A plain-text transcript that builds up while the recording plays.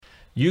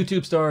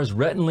YouTube stars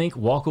Rhett and Link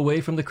walk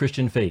away from the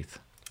Christian faith.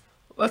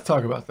 Let's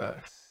talk about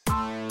that.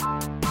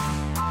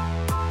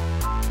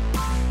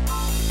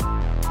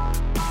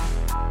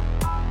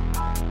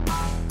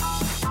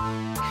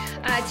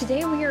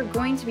 Today we are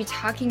going to be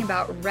talking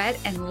about Rhett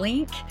and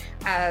Link,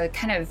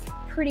 kind of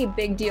pretty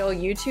big deal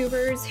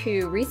YouTubers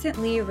who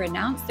recently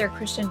renounced their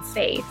Christian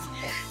faith.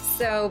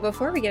 So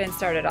before we get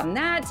started on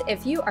that,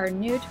 if you are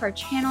new to our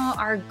channel,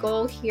 our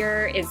goal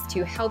here is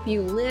to help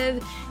you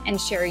live and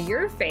share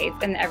your faith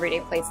in the everyday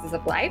places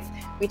of life.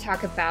 We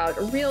talk about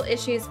real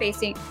issues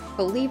facing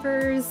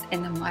believers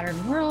in the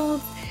modern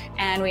world,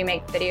 and we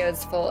make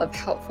videos full of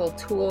helpful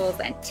tools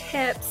and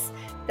tips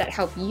that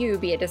help you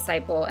be a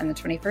disciple in the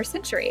 21st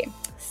century.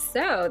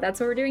 So that's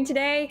what we're doing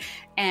today.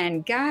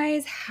 And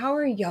guys, how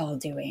are y'all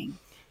doing?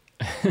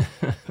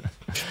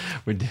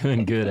 We're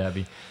doing good,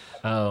 Abby.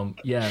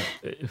 Yeah,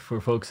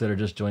 for folks that are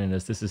just joining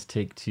us, this is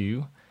take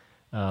two.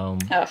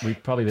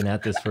 We've probably been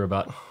at this for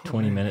about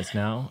 20 minutes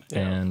now.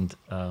 And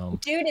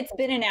dude, it's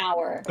been an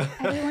hour.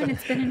 Everyone,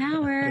 it's been an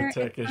hour.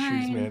 The tech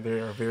issues, man, they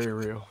are very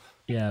real.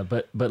 Yeah,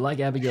 but like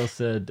Abigail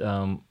said,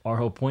 our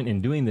whole point in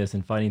doing this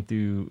and fighting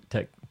through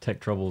tech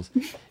troubles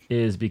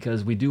is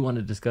because we do want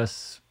to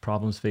discuss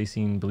problems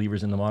facing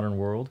believers in the modern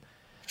world,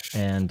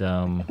 and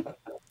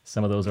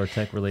some of those are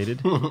tech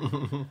related,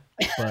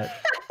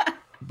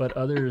 but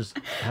others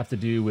have to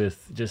do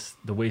with just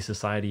the way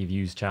society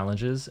views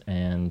challenges,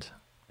 and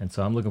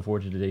so I'm looking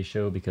forward to today's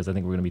show because I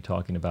think we're going to be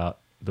talking about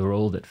the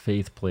role that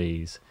faith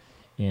plays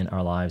in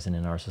our lives and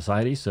in our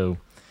society. So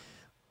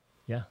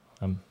yeah,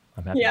 I'm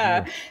happy.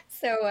 Yeah.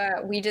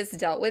 So we just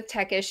dealt with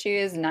tech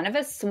issues. None of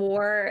us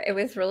swore. It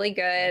was really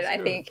good. I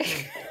think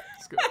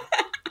It's good.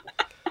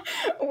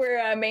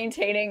 we're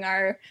maintaining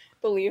our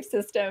belief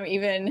system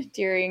even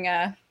during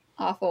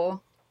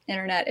awful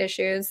internet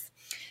issues.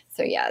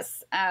 So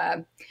yes,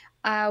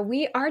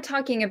 we are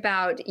talking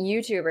about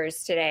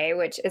YouTubers today,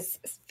 which is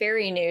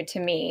very new to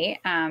me.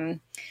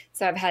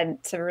 So I've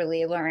had to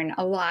really learn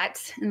a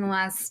lot in the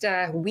last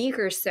week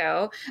or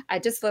so.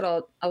 Just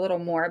a little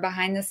more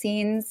behind the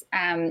scenes.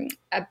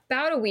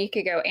 About a week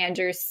ago,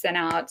 Andrew sent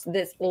out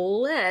this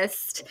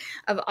list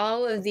of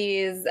all of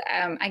these,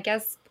 I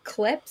guess,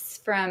 clips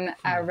from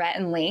Rhett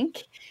and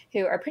Link,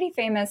 who are pretty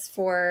famous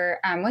for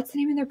what's the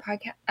name of their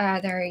podcast,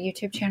 their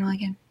YouTube channel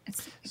again?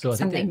 It's So I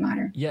think something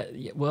modern. Yeah.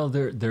 Well,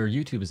 their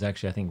YouTube is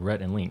actually, I think,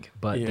 Rhett and Link,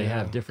 but they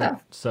have different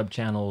sub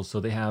channels. So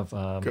they have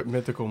Good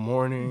Mythical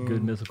Morning.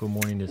 Good Mythical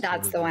Morning.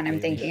 That's the one I'm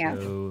thinking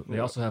of. They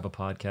also have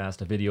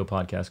a video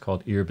podcast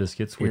called Ear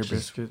Biscuits, which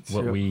is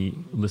what yep. we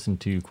listen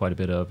to quite a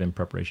bit of in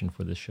preparation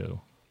for this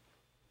show.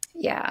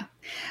 Yeah.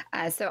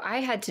 So I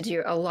had to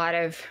do a lot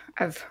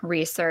of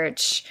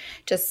research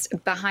just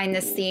behind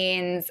the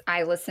scenes.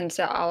 I listened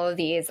to all of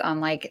these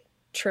on like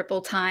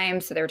triple time.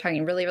 So they were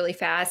talking really, really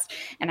fast.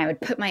 And I would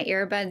put my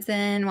earbuds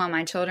in while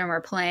my children were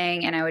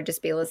playing, and I would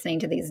just be listening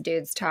to these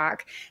dudes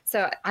talk.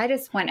 So I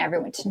just want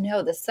everyone to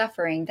know the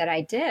suffering that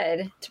I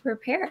did to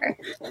prepare.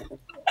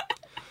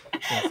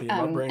 Yeah, see,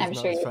 my brain's I'm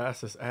not sure as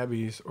fast as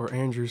Abby's or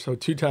Andrew's, so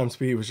 2 times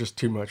speed was just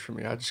too much for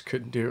me. I just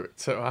couldn't do it.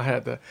 So I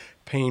had to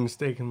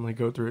painstakingly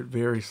go through it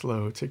very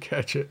slow to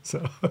catch it.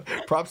 So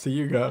props to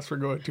you guys for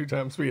going 2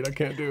 times speed. I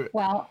can't do it.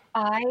 Well,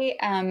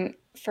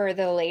 for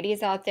the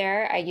ladies out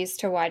there, I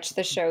used to watch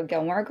the show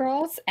Gilmore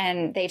Girls,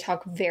 and they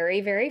talk very,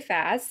 very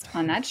fast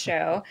on that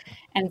show.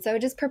 And so it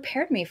just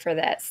prepared me for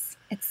this.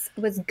 It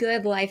was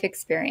good life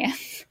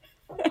experience.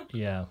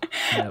 Yeah.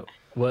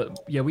 Well,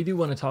 yeah, we do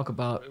want to talk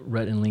about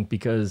Rhett and Link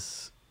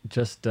because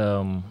just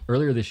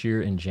earlier this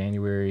year in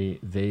January,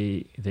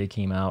 they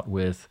came out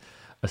with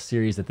a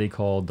series that they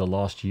called The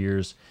Lost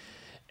Years.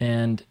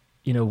 And,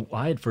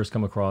 I had first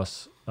come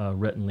across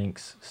Rhett and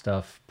Link's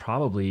stuff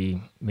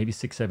probably maybe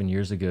 6-7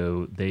 years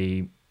ago.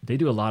 They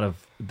do a lot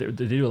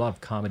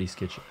of comedy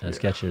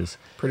sketches.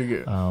 Pretty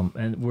good.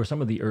 And were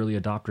some of the early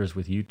adopters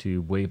with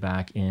YouTube way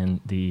back in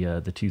the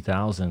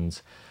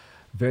 2000s.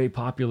 Very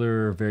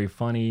popular, very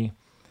funny.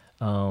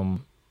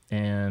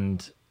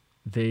 And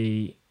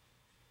they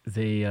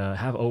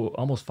have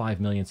almost 5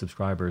 million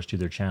subscribers to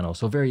their channel,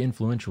 so very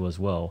influential as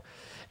well.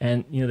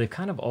 And they've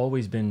kind of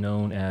always been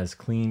known as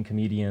clean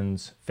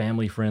comedians,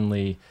 family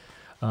friendly,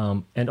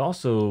 and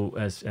also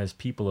as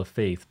people of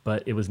faith.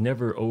 But it was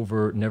never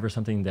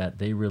something that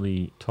they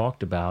really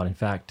talked about. In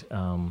fact,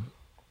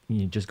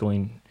 just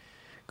going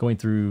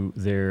through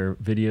their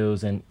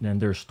videos and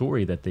their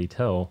story that they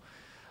tell.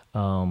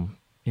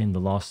 In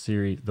the Lost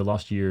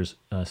Years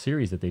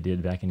series that they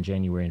did back in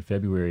January and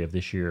February of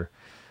this year,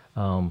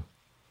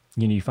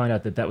 you find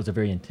out that was a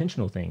very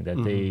intentional thing,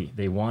 that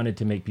they wanted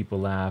to make people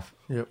laugh.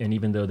 Yep. And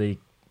even though they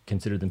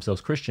considered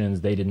themselves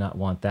Christians, they did not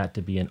want that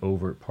to be an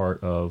overt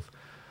part of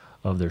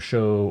their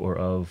show or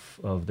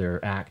of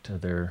their act,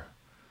 of their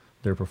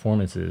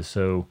performances.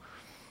 So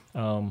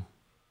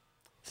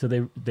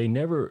they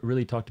never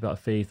really talked about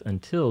faith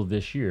until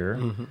this year,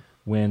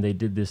 when they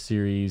did this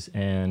series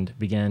and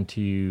began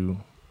to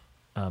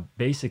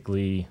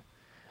basically,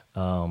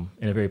 in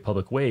a very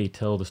public way,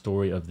 tell the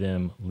story of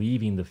them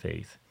leaving the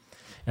faith.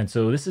 And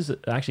so this is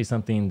actually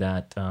something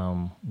that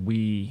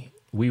we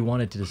we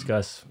wanted to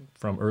discuss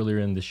from earlier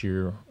in this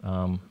year,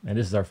 and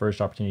this is our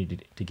first opportunity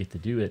to get to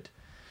do it.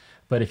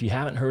 But if you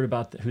haven't heard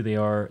about who they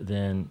are,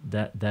 then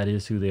that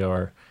is who they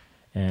are,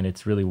 and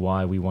it's really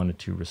why we wanted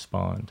to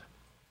respond.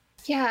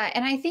 Yeah,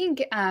 and I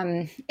think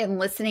in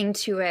listening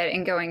to it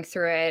and going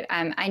through it,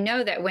 I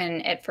know that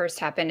when it first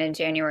happened in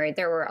January,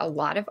 there were a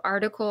lot of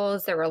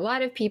articles. There were a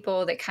lot of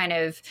people that kind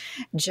of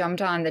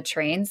jumped on the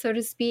train, so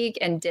to speak,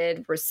 and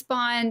did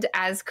respond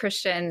as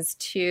Christians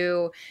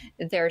to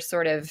their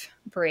sort of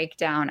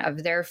breakdown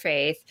of their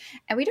faith.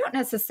 And we don't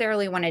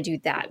necessarily want to do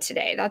that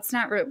today. That's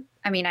not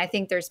I mean, I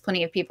think there's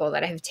plenty of people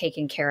that have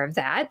taken care of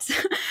that.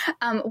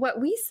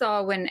 What we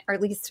saw or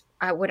at least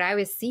what I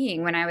was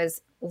seeing when I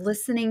was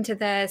listening to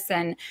this,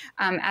 and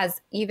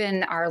as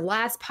even our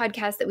last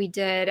podcast that we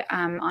did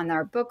on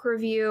our book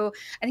review,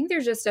 I think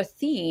there's just a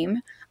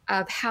theme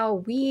of how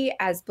we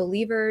as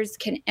believers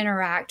can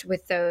interact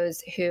with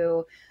those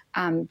who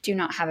do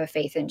not have a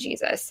faith in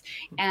Jesus.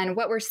 And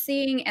what we're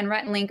seeing, and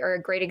Rhett and Link are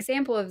a great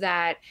example of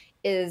that,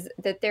 is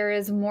that there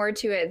is more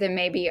to it than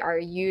maybe our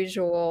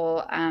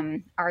usual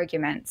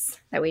arguments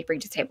that we bring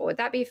to the table. Would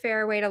that be a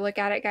fair way to look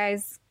at it,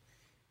 guys?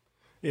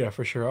 Yeah,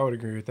 for sure. I would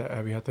agree with that,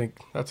 Abby. I think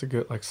that's a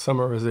good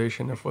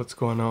summarization of what's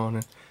going on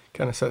and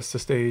kind of sets the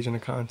stage and the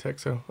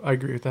context. So I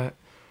agree with that.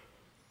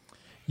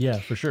 Yeah,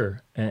 for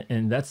sure.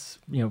 And that's,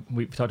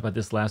 we talked about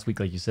this last week,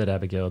 like you said,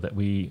 Abigail, that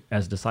we,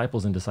 as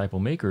disciples and disciple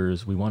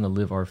makers, we want to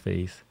live our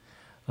faith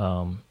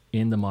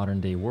in the modern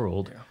day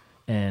world. Yeah.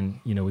 And,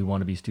 we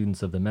want to be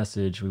students of the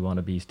message. We want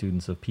to be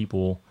students of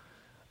people.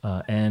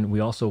 And we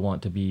also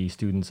want to be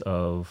students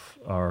of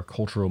our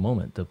cultural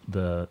moment,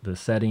 the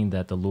setting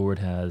that the Lord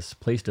has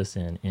placed us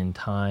in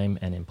time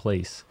and in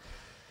place.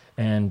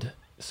 And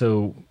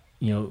so,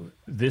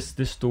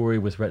 this story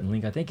with Rhett and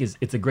Link, I think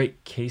it's a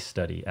great case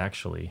study,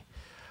 actually,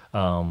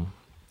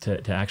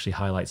 to actually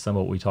highlight some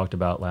of what we talked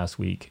about last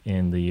week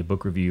in the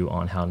book review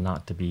on how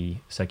not to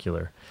be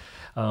secular.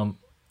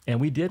 And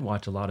we did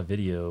watch a lot of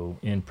video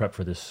in prep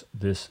for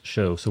this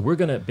show. So we're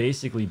going to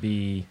basically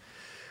be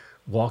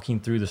walking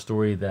through the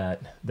story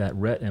that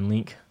Rhett and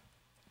Link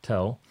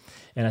tell.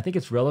 And I think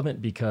it's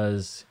relevant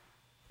because,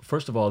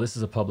 first of all, this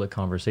is a public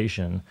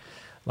conversation.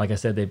 Like I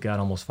said, they've got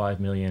almost 5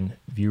 million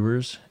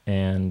viewers.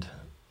 And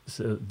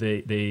so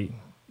this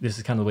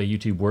is kind of the way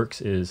YouTube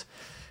works, is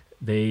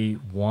they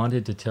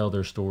wanted to tell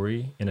their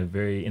story in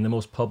the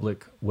most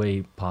public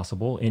way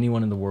possible.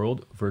 Anyone in the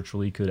world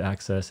virtually could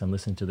access and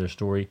listen to their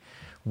story.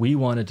 We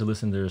wanted to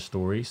listen to their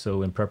story.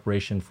 So in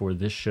preparation for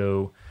this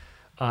show,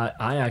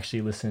 I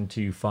actually listened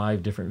to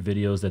 5 different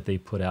videos that they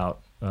put out,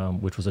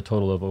 which was a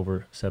total of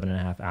over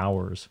 7.5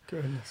 hours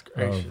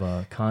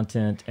of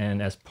content.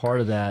 And as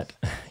part of that,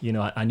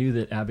 I knew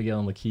that Abigail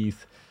and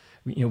Lakeith,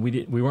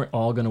 we weren't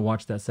all going to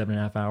watch that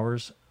 7.5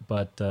 hours.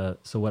 But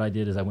so what I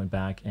did is I went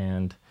back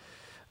and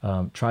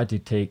tried to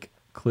take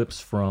clips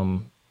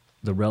from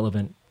the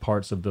relevant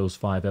parts of those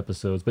 5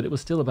 episodes, but it was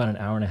still about an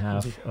hour and a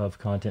half of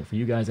content for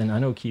you guys. And I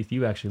know, Keith,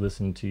 you actually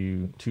listened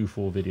to 2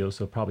 full videos,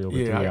 so probably over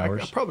 3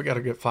 hours. I probably got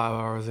to get 5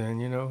 hours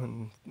in,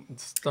 and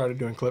started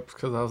doing clips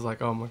because I was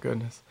like, oh my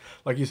goodness.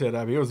 Like you said,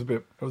 Abby, it was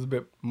a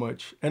bit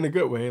much in a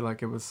good way.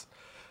 Like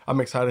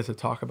I'm excited to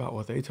talk about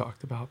what they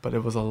talked about, but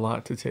it was a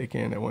lot to take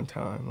in at one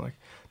time. Like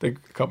a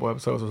couple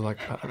episodes was like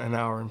an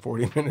hour and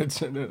 40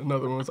 minutes, and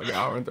another one was like an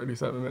hour and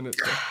 37 minutes.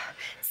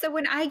 So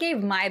when I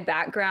gave my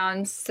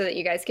background so that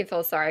you guys could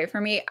feel sorry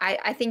for me,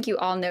 I think you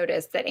all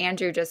noticed that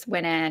Andrew just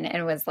went in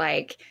and was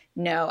like,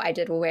 no, I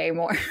did way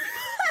more.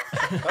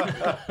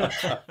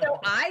 So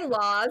I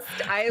lost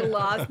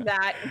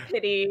that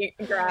pity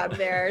grab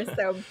there.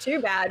 So too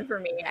bad for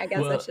me. I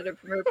guess I should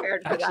have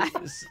prepared for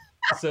that.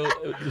 So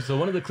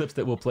one of the clips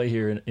that we'll play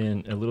here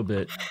in a little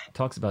bit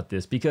talks about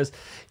this, because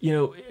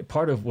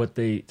part of what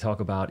they talk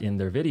about in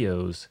their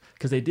videos,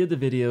 because they did the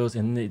videos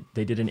and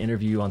they did an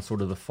interview on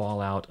sort of the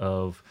fallout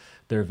of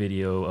their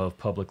video of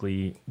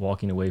publicly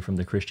walking away from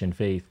the Christian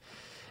faith.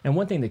 And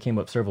one thing that came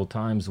up several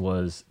times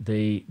was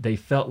they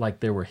felt like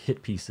there were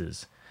hit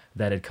pieces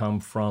that had come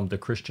from the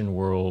Christian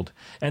world,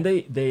 and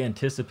they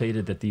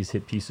anticipated that these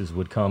hit pieces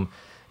would come.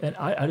 And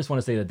I just want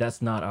to say that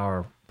that's not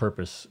our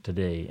purpose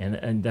today.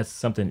 And that's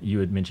something you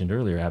had mentioned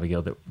earlier,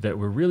 Abigail, that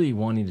we're really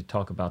wanting to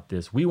talk about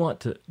this. We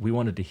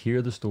wanted to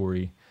hear the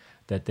story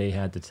that they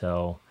had to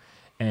tell,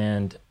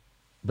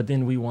 but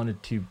then we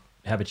wanted to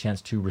have a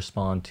chance to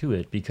respond to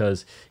it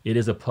because it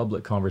is a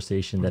public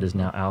conversation that is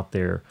now out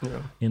there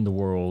in the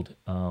world.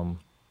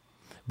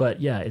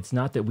 But yeah, it's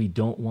not that we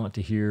don't want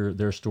to hear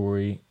their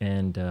story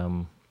and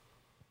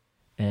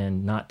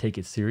not take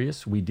it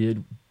serious. We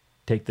did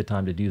take the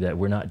time to do that.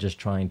 We're not just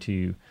trying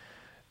to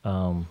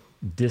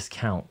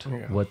discount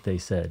what they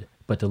said,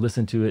 but to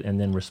listen to it and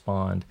then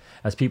respond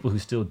as people who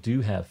still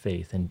do have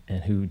faith and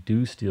who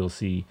do still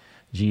see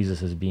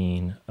Jesus as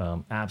being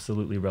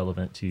absolutely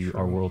relevant to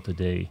our world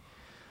today.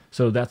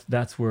 So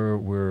that's where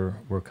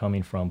we're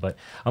coming from. But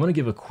I'm going to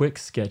give a quick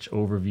sketch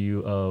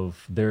overview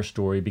of their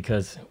story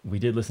because we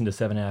did listen to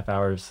 7.5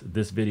 hours.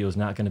 This video is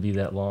not going to be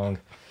that long.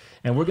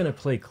 And we're going to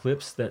play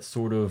clips that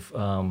sort of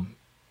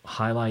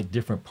highlight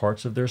different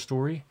parts of their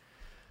story.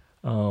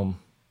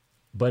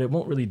 but it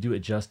won't really do it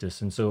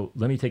justice. And so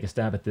let me take a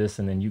stab at this,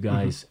 and then you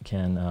guys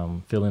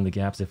can fill in the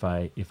gaps if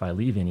I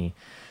leave any.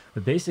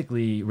 But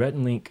basically, Rhett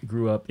and Link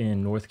grew up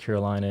in North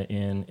Carolina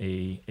in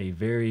a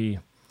very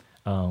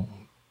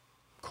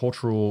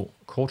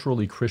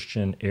culturally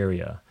Christian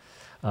area,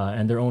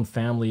 and their own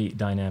family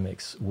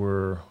dynamics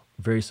were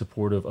very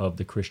supportive of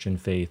the Christian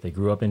faith. They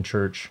grew up in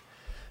church.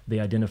 They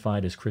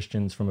identified as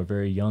Christians from a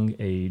very young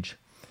age,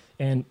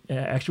 and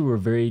actually were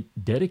very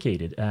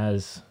dedicated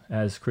as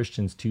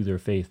Christians to their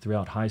faith.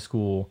 Throughout high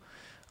school,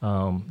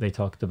 they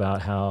talked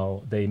about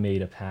how they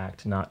made a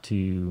pact not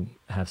to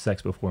have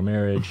sex before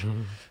marriage,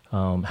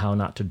 how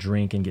not to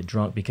drink and get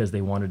drunk, because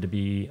they wanted to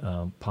be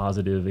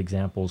positive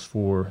examples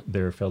for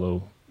their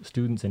fellow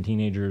students and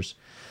teenagers.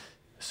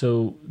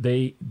 So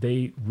they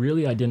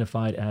really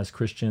identified as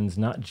Christians,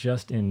 not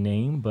just in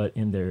name, but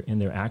in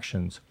their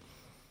actions.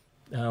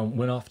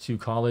 Went off to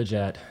college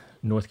at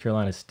North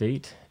Carolina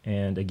State,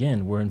 and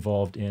again, were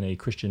involved in a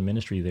Christian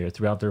ministry there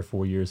throughout their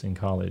 4 years in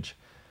college.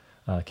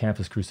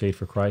 Campus Crusade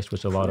for Christ,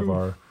 which a lot of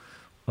our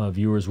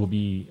viewers will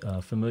be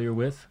familiar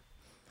with.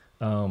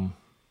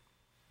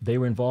 They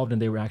were involved,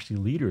 and they were actually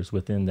leaders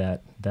within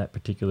that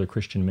particular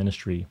Christian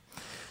ministry.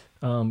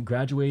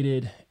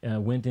 Graduated,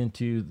 went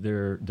into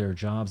their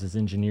jobs as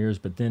engineers,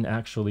 but then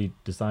actually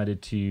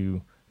decided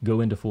to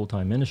go into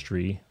full-time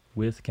ministry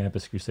with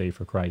Campus Crusade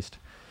for Christ.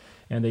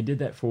 And they did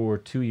that for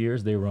 2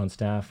 years. They were on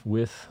staff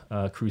with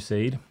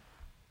Crusade.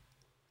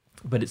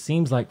 But it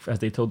seems like, as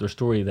they told their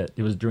story, that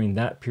it was during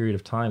that period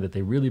of time that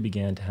they really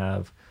began to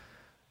have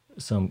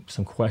some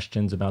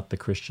questions about the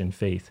Christian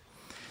faith.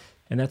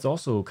 And that's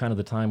also kind of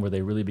the time where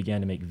they really began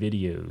to make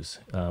videos,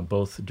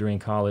 both during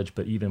college,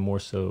 but even more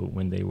so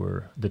when they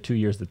were the 2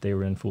 years that they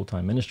were in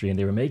full-time ministry. And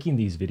they were making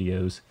these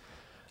videos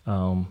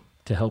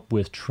to help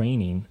with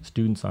training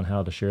students on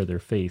how to share their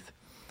faith.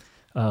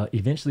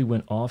 Eventually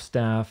went off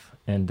staff,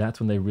 and that's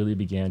when they really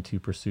began to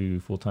pursue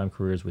full-time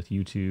careers with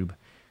YouTube.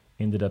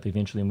 Ended up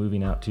eventually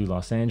moving out to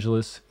Los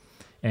Angeles.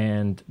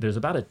 And there's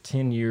about a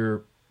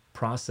 10-year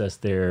process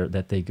there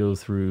that they go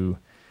through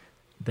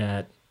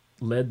that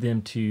led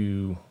them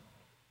to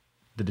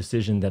the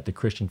decision that the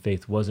Christian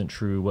faith wasn't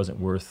true, wasn't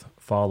worth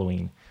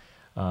following.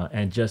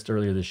 And just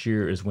earlier this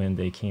year is when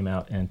they came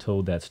out and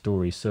told that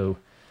story. So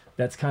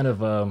that's kind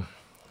of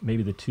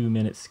maybe the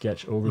 2-minute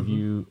sketch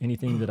overview.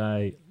 Anything that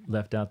I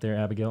left out there,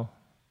 Abigail?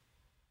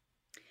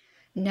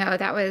 No,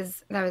 that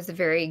was a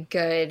very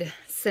good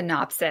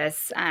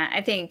synopsis.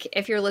 I think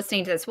if you're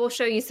listening to this, we'll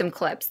show you some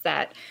clips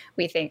that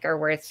we think are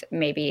worth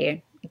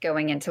maybe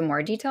going into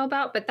more detail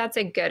about, but that's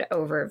a good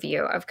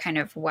overview of kind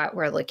of what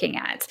we're looking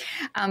at.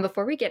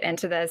 Before we get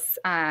into this,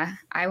 I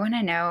want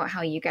to know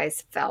how you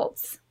guys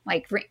felt.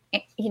 Like,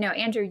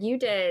 Andrew, you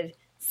did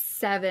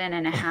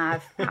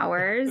 7.5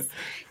 hours.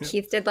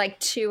 Keith did like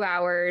 2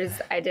 hours.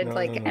 I did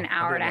an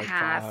hour and a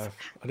half.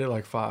 I did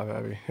like 5,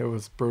 Abby. It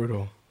was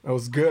brutal. It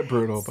was good,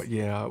 brutal, but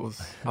yeah, I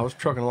was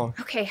trucking along.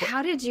 Okay,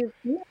 how did you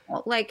feel?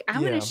 Like,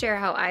 I want to share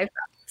how I felt.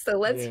 So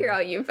let's hear how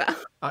you felt.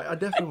 I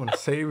definitely want to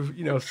save,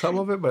 some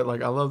of it, but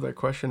like, I love that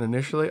question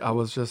initially. I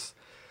was just,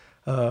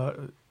 as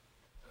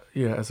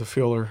a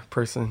feeler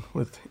person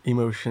with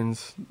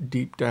emotions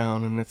deep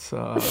down, and it's,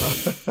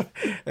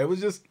 it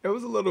was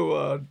a little,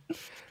 I ain't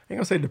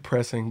gonna say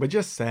depressing, but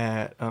just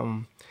sad.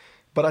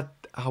 But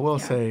I will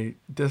say,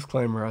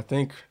 disclaimer, I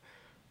think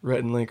Rhett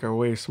and Link are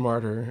way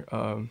smarter,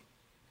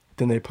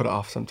 than they put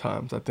off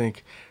sometimes. I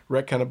think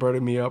Rhett kind of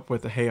burdened me up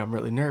with hey, I'm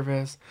really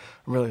nervous.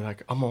 I'm really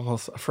I'm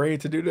almost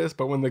afraid to do this.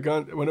 But when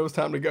it was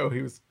time to go,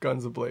 he was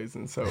guns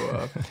a-blazing. So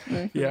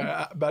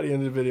by the end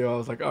of the video, I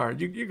was like, all right,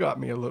 you got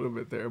me a little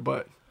bit there,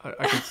 but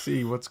I could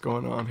see what's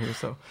going on here.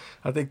 So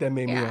I think that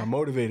made me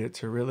motivated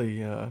to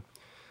really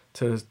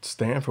to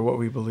stand for what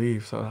we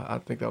believe. So I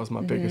think that was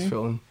my biggest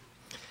feeling.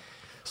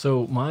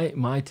 So my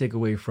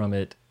takeaway from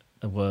it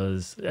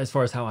was, as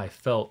far as how I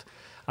felt,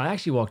 I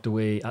actually walked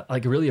away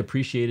like really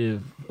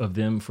appreciative of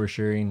them for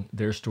sharing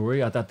their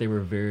story. I thought they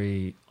were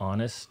very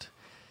honest,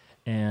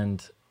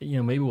 and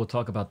maybe we'll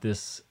talk about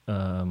this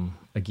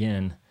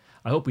again.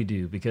 I hope we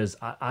do, because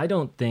I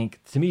don't think,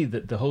 to me,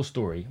 that the whole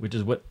story, which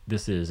is what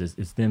this is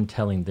it's them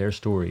telling their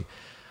story.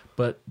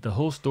 But the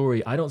whole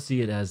story, I don't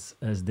see it as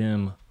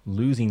them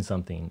losing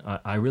something.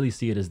 I really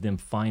see it as them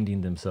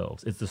finding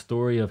themselves. It's the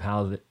story of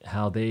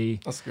how they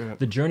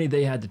the journey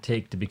they had to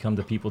take to become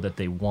the people that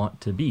they want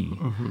to be,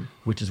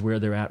 which is where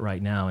they're at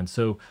right now. And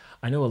so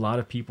I know a lot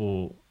of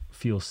people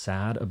feel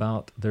sad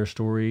about their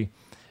story,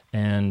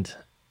 and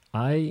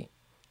I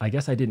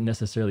guess I didn't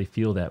necessarily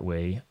feel that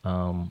way.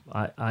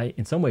 I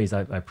in some ways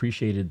I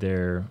appreciated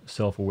their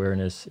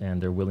self-awareness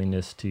and their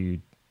willingness to,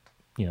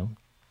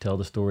 tell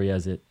the story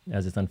as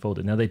it's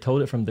unfolded. Now, they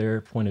told it from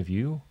their point of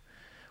view,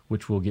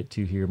 which we'll get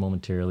to here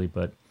momentarily,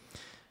 but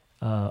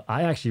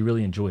I actually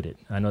really enjoyed it.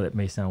 I know that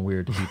may sound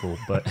weird to people,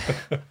 but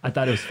I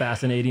thought it was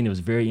fascinating. It was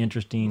very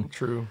interesting.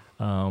 True.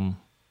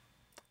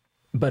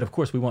 But of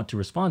course, we want to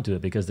respond to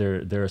it, because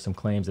there are some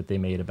claims that they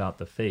made about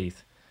the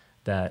faith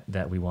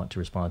that we want to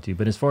respond to.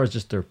 But as far as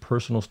just their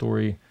personal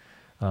story,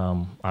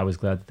 I was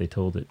glad that they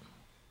told it.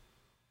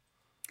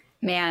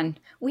 Man,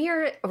 we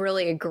are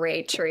really a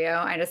great trio,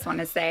 I just want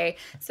to say.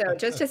 So,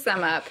 just to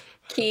sum up,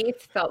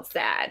 Keith felt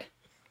sad.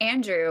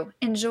 Andrew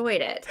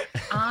enjoyed it.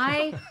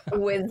 I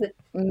was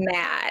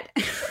mad.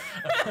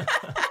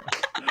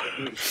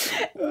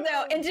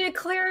 No, and to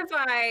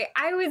clarify,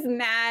 I was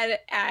mad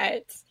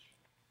at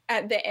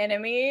the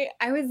enemy.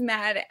 I was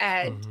mad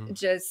at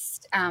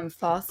just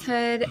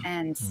falsehood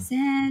and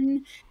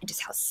sin and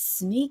just how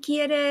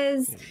sneaky it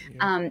is,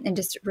 and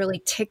just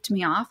really ticked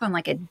me off on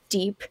like a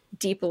deep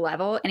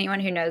level. Anyone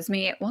who knows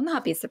me will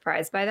not be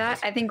surprised by that.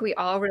 I think we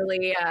all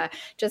really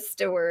just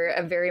were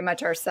very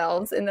much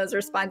ourselves in those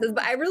responses,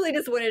 but I really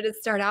just wanted to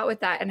start out with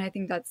that, and I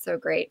think that's so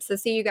great. So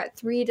see, you got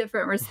 3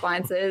 different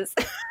responses.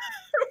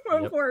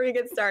 Before we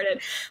get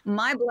started,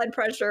 my blood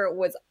pressure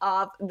was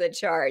off the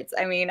charts.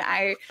 I mean,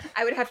 I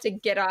would have to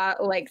get off,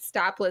 like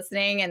stop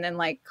listening and then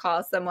like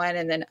call someone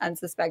and then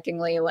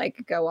unsuspectingly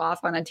like go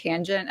off on a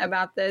tangent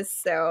about this.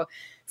 So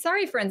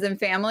sorry, friends and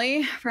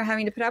family, for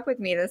having to put up with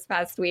me this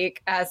past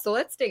week. So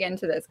let's dig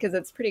into this because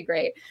it's pretty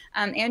great.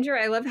 Andrew,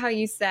 I love how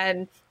you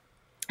said,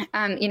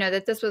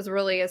 that this was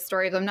really a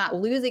story of them not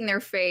losing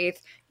their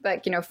faith,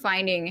 but,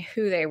 finding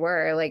who they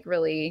were, like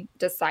really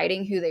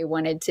deciding who they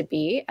wanted to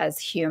be as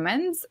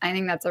humans. I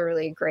think that's a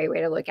really great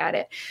way to look at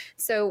it.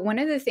 So one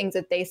of the things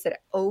that they said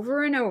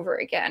over and over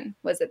again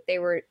was that it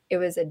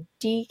was a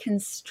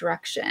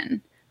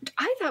deconstruction, which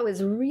I thought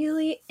was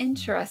really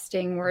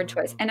interesting word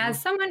twist. And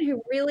as someone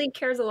who really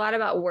cares a lot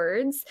about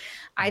words,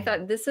 I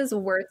thought this is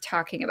worth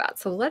talking about.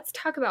 So let's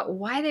talk about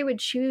why they would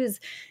choose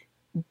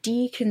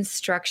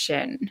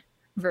deconstruction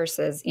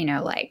versus,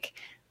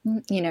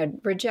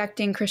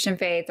 rejecting Christian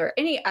faith or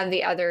any of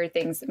the other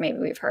things that maybe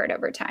we've heard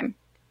over time.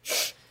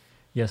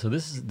 Yeah, so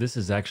this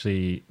is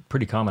actually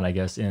pretty common, I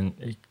guess,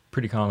 in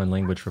pretty common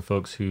language for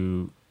folks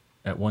who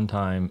at one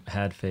time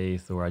had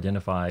faith or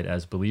identified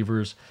as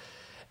believers,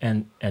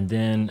 and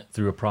then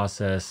through a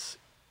process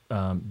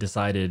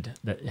decided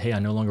that, hey, I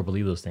no longer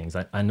believe those things.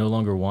 I no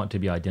longer want to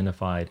be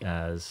identified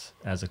as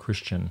a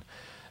Christian,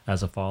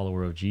 as a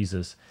follower of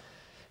Jesus.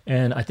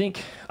 And I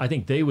think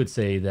they would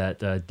say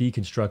that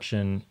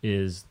deconstruction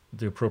is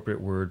the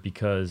appropriate word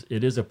because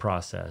it is a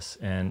process.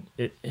 And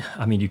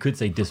you could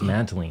say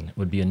dismantling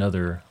would be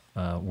another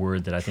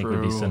word that I think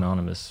would be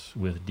synonymous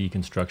with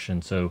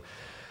deconstruction. So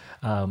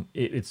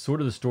it's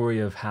sort of the story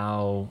of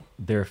how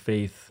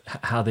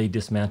how they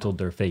dismantled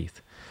their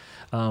faith.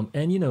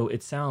 And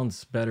it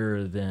sounds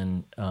better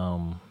than,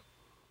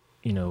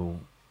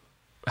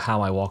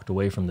 how I walked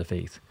away from the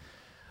faith.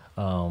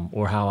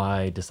 Or how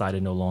I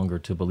decided no longer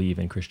to believe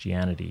in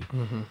Christianity.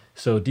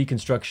 So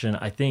deconstruction,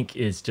 I think,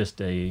 is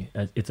just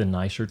it's a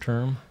nicer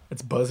term.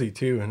 It's buzzy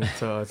too, and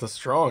it's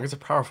a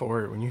powerful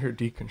word. When you hear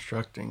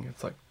deconstructing,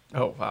 it's like,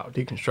 oh wow,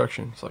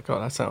 deconstruction. It's like, oh,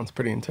 that sounds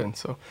pretty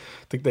intense. So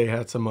I think they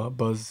had some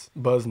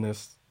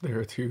buzzness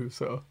there too.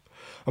 So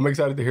I'm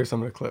excited to hear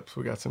some of the clips.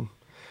 We got some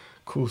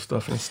cool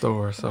stuff in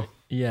store. So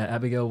yeah,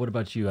 Abigail, what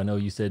about you? I know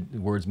you said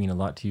words mean a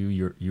lot to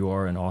you. You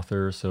are an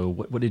author. So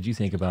what did you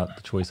think about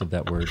the choice of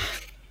that word?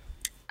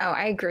 Oh,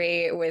 I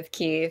agree with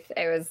Keith.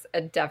 It was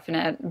a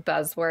definite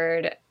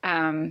buzzword.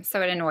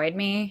 So it annoyed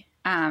me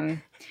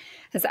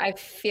because I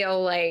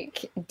feel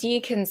like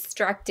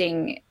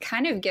deconstructing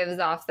kind of gives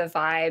off the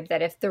vibe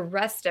that if the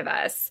rest of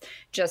us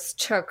just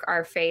took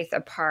our faith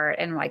apart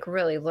and like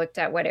really looked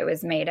at what it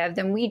was made of,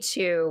 then we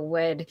too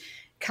would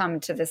come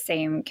to the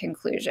same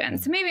conclusion.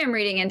 So maybe I'm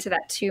reading into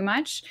that too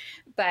much,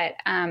 but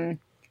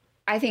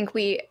I think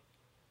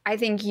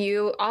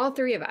all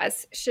 3 of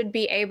us should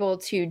be able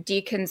to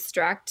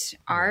deconstruct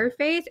our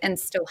faith and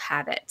still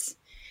have it.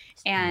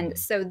 And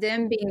so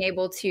them being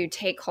able to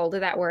take hold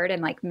of that word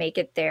and like make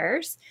it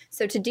theirs.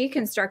 So to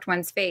deconstruct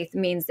one's faith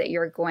means that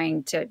you're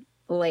going to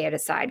lay it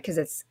aside because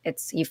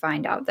it's you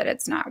find out that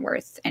it's not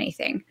worth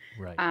anything.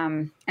 Right.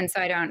 And so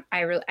I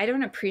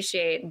don't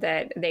appreciate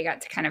that they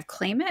got to kind of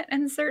claim it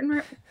in a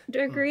certain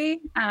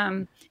degree,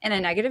 in a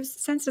negative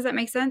sense. Does that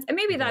make sense? And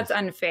maybe that's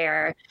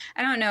unfair.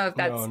 I don't know if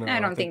that's, I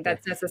don't think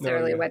that's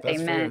necessarily what they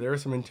meant.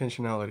 There's some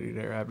intentionality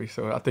there, Abby.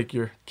 So I think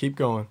keep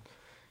going.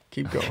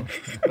 Keep going.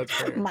 That's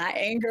fair. My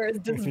anger is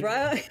just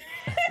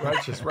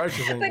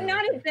righteous anger. But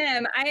not at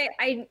them.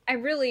 I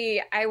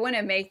want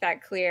to make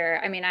that clear.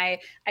 I mean, I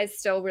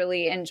still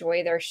really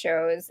enjoy their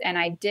shows, and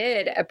I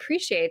did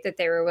appreciate that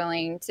they were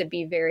willing to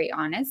be very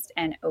honest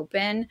and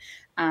open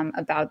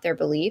about their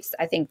beliefs.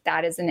 I think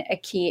that is a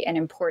key and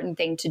important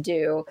thing to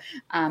do.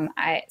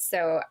 I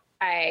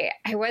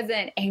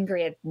wasn't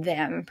angry at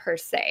them per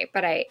se,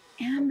 but I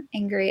am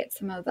angry at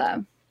some of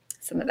the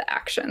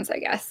actions, I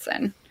guess.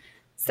 And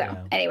so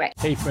anyway.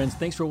 Hey friends,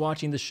 thanks for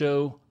watching the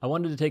show. I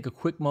wanted to take a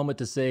quick moment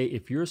to say,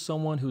 if you're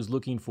someone who's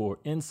looking for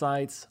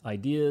insights,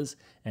 ideas,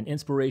 and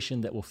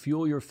inspiration that will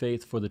fuel your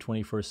faith for the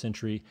 21st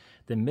century,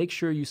 then make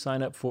sure you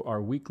sign up for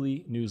our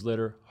weekly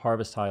newsletter,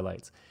 Harvest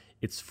Highlights.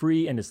 It's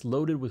free and it's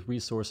loaded with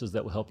resources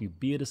that will help you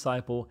be a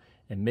disciple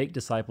and make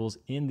disciples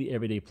in the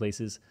everyday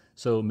places.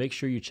 So make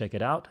sure you check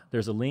it out.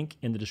 There's a link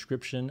in the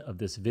description of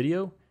this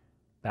video.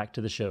 Back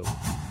to the show.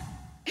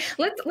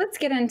 Let's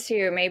get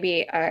into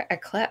maybe a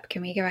clip.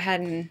 Can we go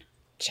ahead and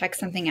check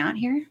something out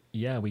here?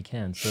 Yeah, we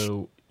can.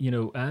 So,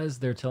 as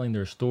they're telling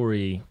their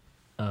story,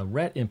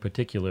 Rhett in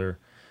particular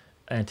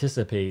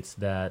anticipates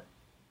that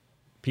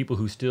people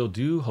who still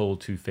do hold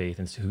to faith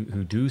and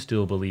who do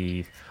still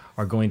believe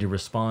are going to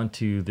respond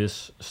to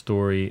this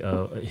story,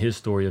 his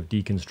story of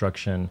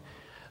deconstruction,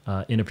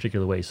 in a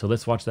particular way. So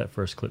let's watch that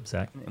first clip,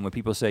 Zach. And when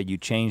people say you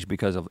changed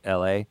because of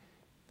LA,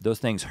 those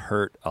things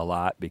hurt a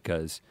lot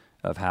because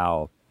of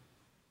how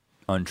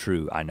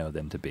untrue I know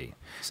them to be.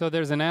 So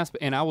there's an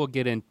aspect, and I will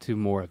get into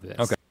more of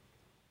this.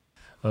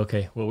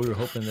 Okay. Well, we were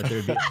hoping that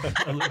there'd be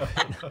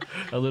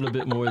a little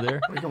bit more there.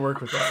 We can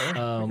work with that,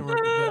 right?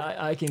 But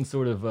I can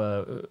sort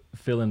of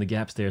fill in the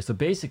gaps there. So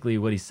basically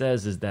what he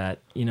says is that,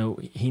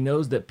 he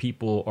knows that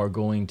people are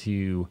going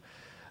to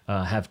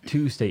have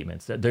two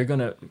statements. That they're going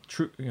to,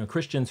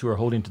 Christians who are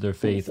holding to their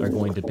faith are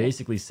going to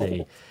basically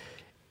say,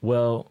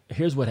 well,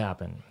 here's what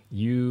happened.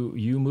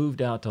 You moved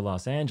out to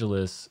Los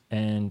Angeles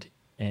and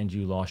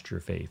you lost your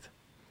faith.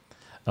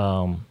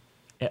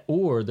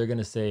 Or they're going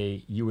to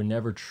say you were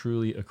never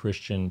truly a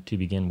Christian to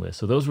begin with.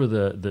 So those were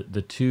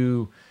the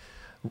two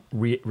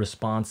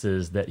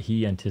responses that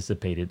he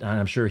anticipated, and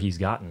I'm sure he's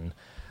gotten,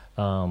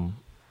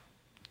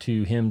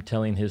 to him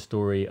telling his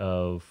story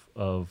of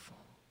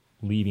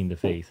leaving the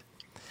faith.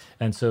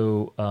 And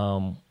so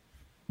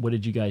what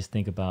did you guys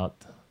think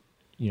about,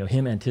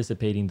 him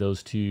anticipating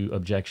those two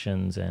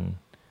objections, and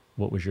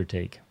what was your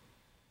take?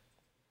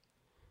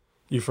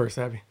 You first,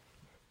 Abby.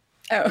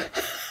 Oh,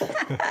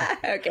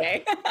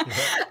 okay.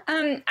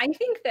 I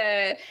think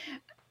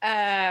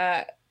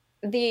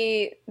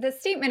the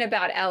statement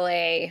about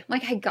LA,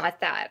 like, I got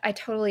that. I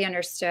totally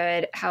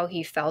understood how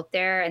he felt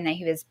there, and that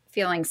he was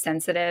feeling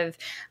sensitive,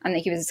 and that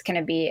he was going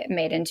to be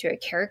made into a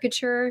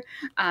caricature,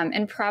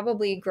 and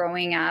probably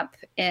growing up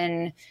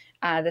in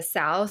the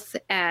South,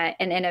 and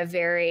in a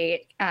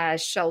very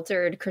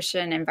sheltered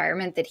Christian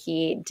environment that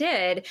he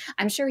did,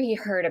 I'm sure he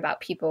heard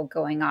about people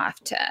going off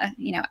to,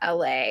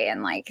 LA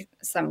and like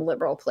some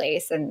liberal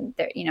place, and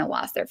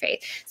lost their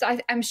faith. So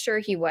I'm sure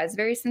he was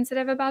very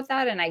sensitive about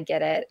that, and I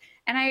get it.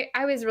 And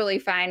I was really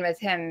fine with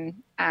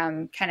him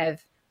kind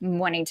of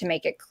wanting to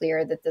make it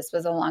clear that this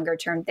was a longer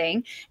term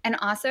thing. And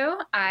also,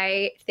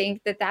 I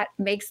think that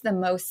makes the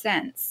most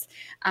sense,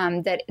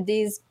 that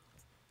these,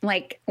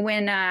 like,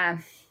 when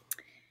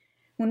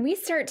we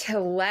start to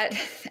let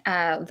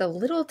the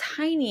little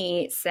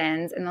tiny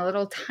sins and the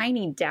little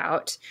tiny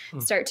doubt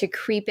start to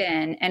creep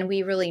in, and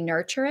we really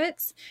nurture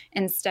it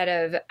instead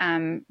of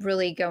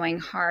really going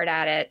hard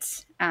at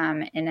it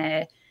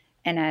in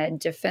a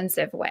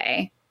defensive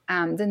way,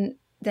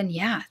 then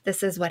yeah,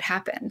 this is what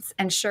happens.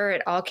 And sure,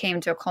 it all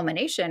came to a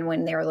culmination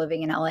when they were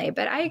living in LA,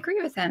 but I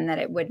agree with him that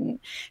it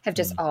wouldn't have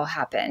just all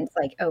happened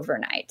like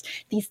overnight.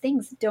 These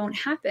things don't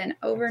happen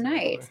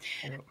overnight.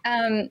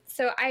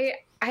 So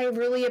I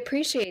really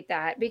appreciate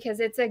that, because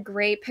it's a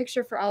great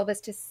picture for all of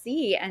us to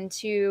see and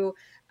to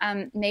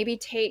maybe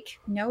take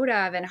note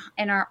of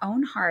in our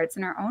own hearts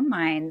and our own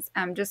minds,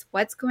 just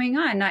what's going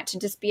on, not to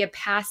just be a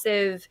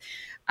passive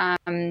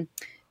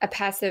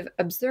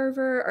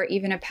observer or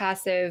even a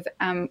passive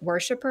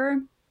worshiper,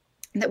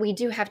 that we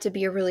do have to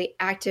be a really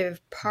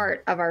active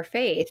part of our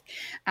faith.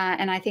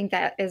 And I think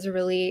that is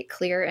really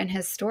clear in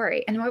his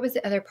story. And what was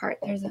the other part?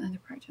 There's another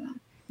part to that.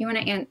 You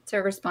want to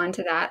respond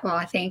to that? Well,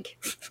 I think.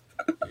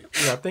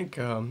 Yeah, I think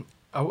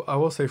I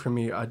will say for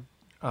me, I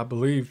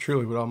believe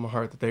truly with all my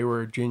heart that they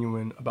were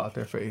genuine about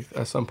their faith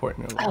at some point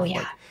in their life. Oh, yeah.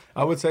 Like,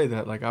 I would say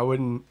that. Like, I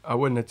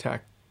wouldn't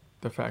attack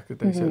the fact that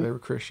they said they were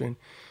Christian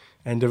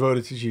and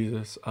devoted to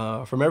Jesus.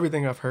 From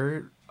everything I've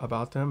heard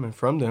about them and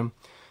from them,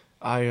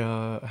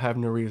 I have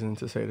no reason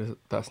to say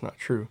that's not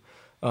true.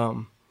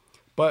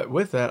 But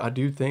with that, I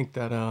do think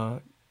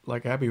that,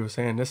 like Abby was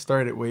saying, this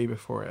started way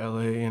before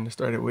LA, and it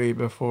started way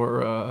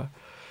before,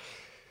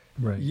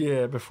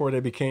 before they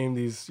became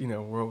these,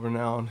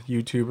 world-renowned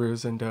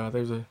YouTubers. And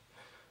there's a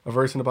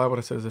verse in the Bible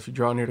that says, if you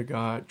draw near to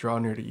God, draw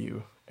near to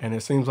you. And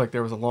it seems like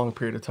there was a long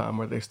period of time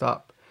where they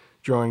stopped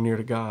drawing near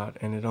to God,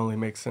 and it only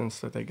makes sense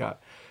that they got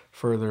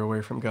further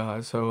away from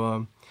God.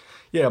 So,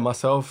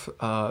 myself,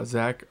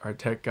 Zach, our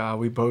tech guy,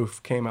 we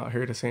both came out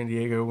here to San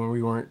Diego when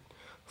we weren't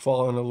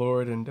following the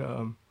Lord.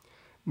 And,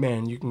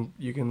 man, you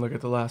can look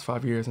at the last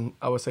 5 years, and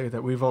I would say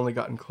that we've only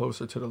gotten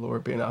closer to the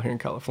Lord being out here in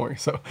California.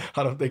 So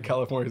I don't think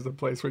California is the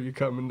place where you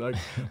come and like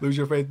lose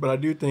your faith. But I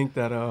do think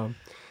that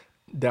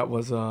that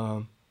was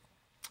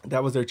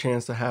their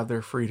chance to have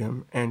their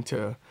freedom and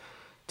to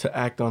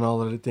act on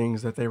all of the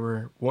things that they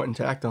were wanting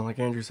to act on. Like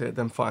Andrew said,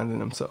 them finding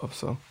themselves.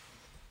 So.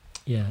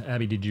 Yeah,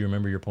 Abby, did you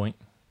remember your point?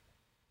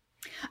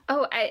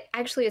 Oh,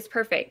 actually, it's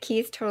perfect.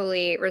 Keith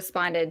totally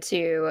responded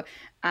to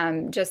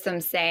just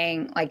them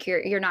saying, like,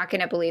 you're not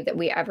going to believe that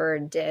we ever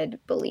did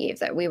believe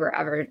that we were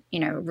ever,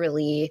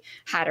 really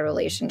had a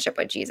relationship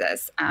with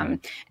Jesus. And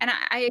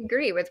I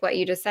agree with what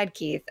you just said,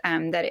 Keith,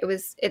 that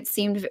it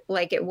seemed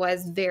like it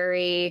was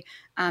very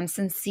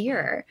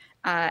sincere.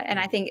 And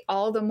I think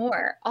all the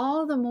more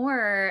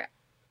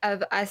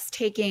of us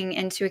taking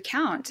into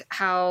account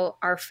how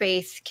our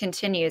faith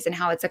continues and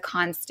how it's a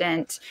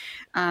constant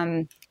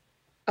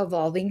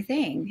evolving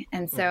thing.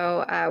 And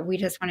so we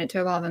just want it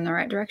to evolve in the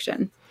right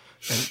direction.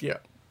 And yeah,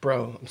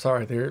 bro, I'm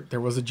sorry.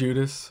 There was a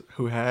Judas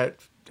who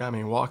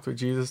walked with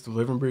Jesus, the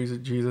living breathed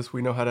with Jesus.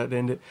 We know how that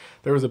ended.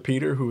 There was a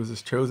Peter who was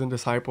his chosen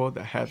disciple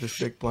that had this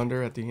big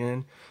blunder at the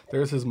end.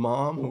 There's his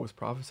mom who was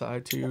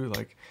prophesied to.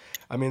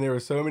 There were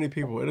so many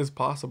people. It is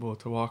possible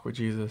to walk with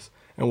Jesus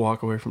and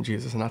walk away from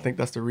Jesus. And I think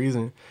that's the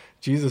reason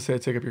Jesus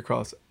said, take up your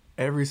cross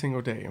every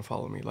single day and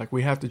follow me. Like,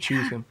 we have to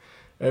choose him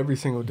every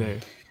single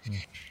day.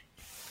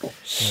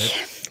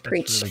 That's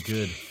Preach. really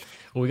good.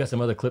 Well, we got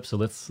some other clips, so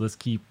let's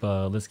keep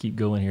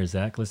going here,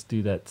 Zach. Let's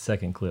do that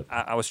second clip.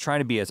 I was trying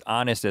to be as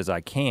honest as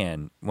I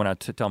can when I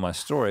tell my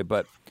story,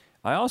 but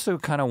I also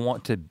kind of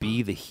want to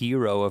be the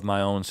hero of my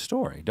own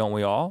story, don't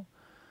we all?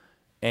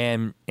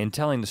 And in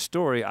telling the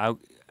story,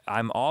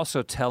 I'm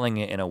also telling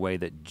it in a way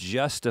that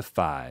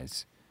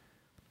justifies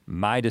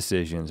my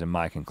decisions and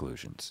my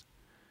conclusions.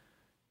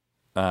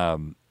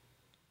 And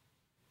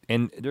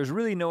there's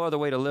really no other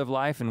way to live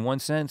life in one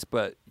sense,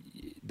 but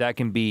that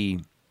can be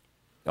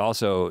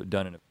also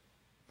done in a...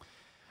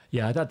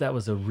 Yeah, I thought that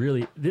was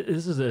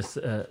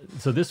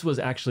this was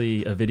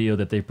actually a video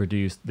that they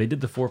produced. They did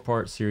the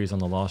 4-part series on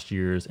the lost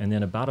years, and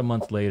then about a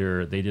month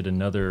later, they did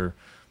another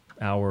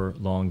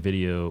hour-long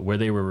video where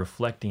they were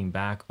reflecting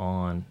back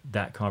on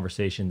that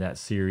conversation, that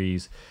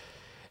series,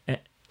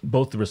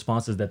 both the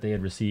responses that they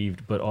had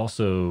received, but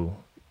also,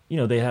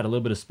 they had a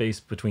little bit of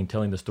space between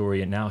telling the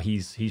story, and now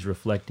he's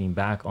reflecting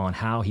back on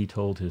how he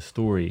told his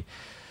story.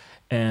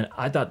 And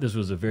I thought this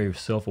was a very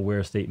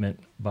self-aware statement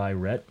by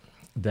Rhett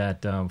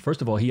that,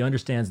 first of all, he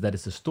understands that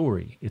it's a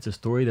story. It's a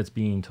story that's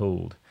being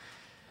told.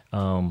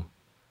 And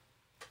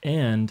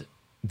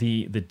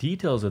the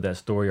details of that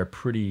story are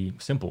pretty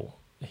simple.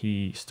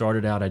 He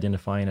started out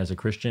identifying as a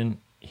Christian.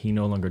 He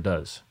no longer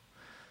does.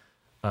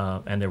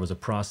 And there was a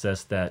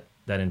process that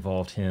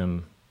involved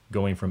him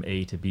going from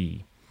A to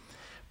B.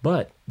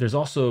 But there's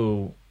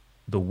also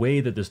the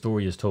way that the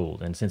story is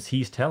told. And since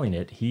he's telling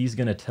it, he's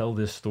going to tell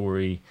this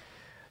story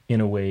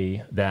in a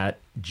way that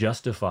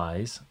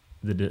justifies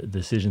the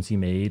decisions he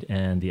made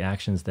and the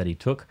actions that he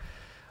took.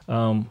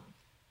 And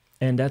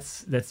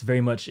that's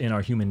very much in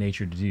our human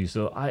nature to do.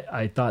 So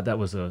I thought that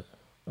was a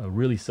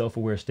really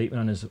self-aware statement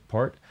on his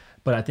part.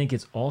 But I think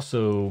it's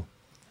also,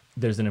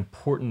 there's an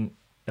important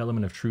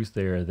element of truth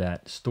there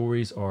that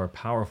stories are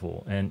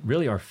powerful. And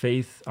really our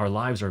faith, our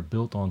lives are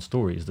built on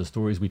stories, the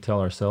stories we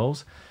tell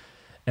ourselves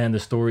and the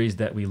stories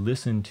that we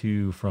listen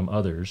to from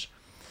others.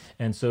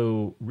 And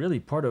so really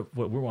part of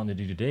what we're wanting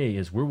to do today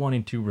is we're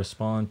wanting to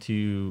respond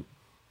to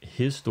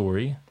his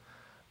story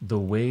the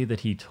way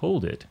that he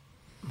told it,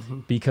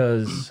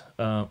 because,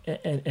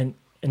 and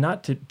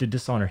not to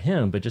dishonor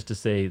him, but just to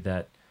say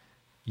that,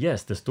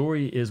 yes, the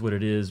story is what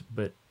it is,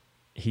 but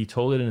he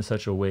told it in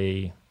such a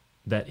way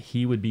that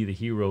he would be the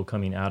hero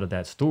coming out of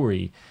that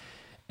story.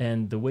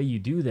 And the way you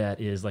do that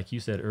is, like you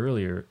said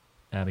earlier,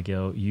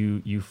 Abigail,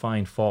 you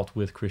find fault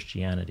with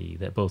Christianity,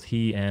 that both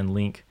he and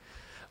Link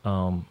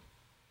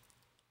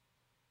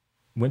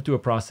went through a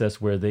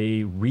process where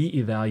they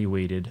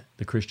reevaluated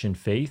the Christian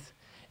faith,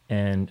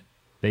 and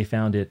they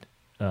found it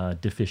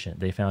deficient.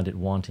 They found it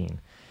wanting,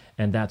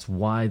 and that's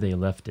why they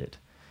left it.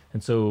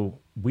 And so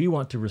we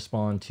want to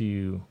respond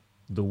to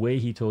the way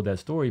he told that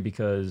story,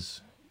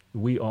 because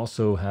we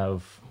also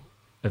have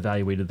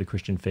evaluated the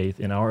Christian faith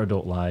in our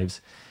adult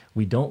lives.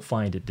 We don't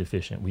find it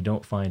deficient. We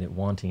don't find it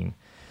wanting.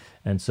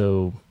 And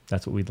so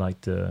that's what we'd like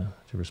to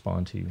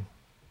respond to.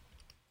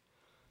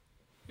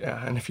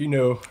 Yeah, and if you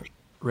know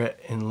Rhett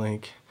and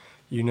Link,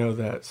 you know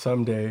that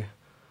someday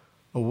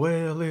a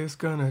whale is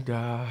gonna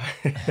die.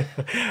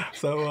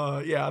 So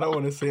I don't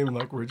want to seem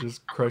like we're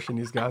just crushing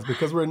these guys,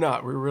 because we're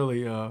not. We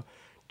really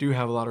do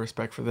have a lot of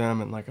respect for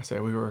them, and like I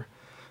said, we were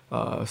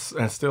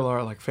and still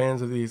are like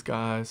fans of these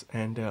guys.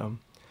 And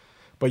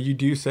but you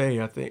do say,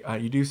 I think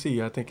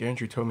I think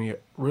Andrew told me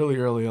really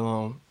early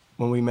on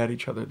when we met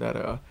each other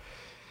that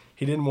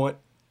he didn't want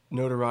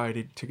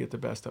notoriety to get the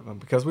best of him,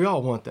 because we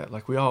all want that.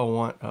 Like, we all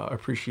want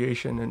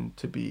appreciation and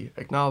to be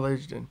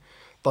acknowledged and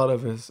thought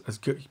of as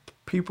good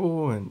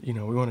people, and we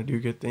want to do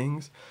good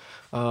things.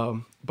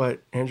 But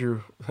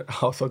Andrew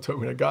also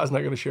told me that God's not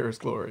going to share his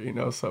glory,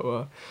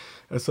 so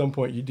at some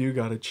point you do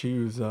got to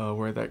choose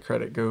where that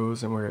credit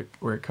goes and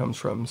where it comes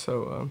from.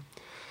 So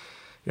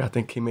I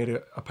think he made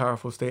a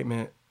powerful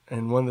statement,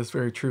 and one that's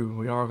very true.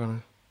 We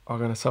are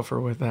gonna suffer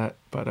with that,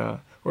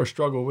 but or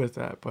struggle with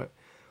that, but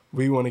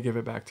we want to give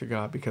it back to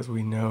God because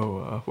we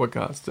know what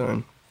God's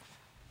done.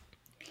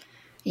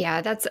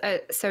 Yeah, that's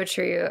so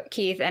true,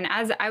 Keith. And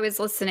as I was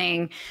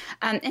listening,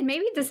 and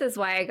maybe this is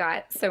why I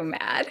got so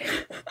mad,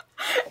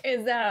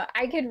 is that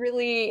I could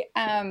really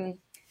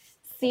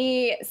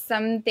see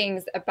some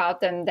things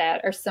about them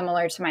that are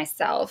similar to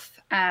myself.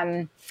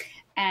 And,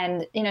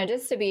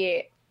 just to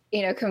be,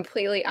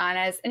 completely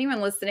honest,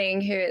 anyone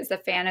listening who is a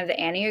fan of the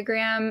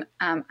Enneagram,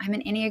 I'm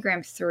an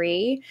Enneagram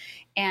 3,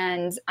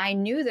 and I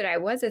knew that I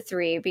was a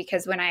 3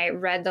 because when I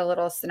read the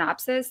little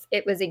synopsis,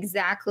 it was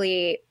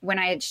exactly when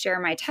I had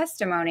shared my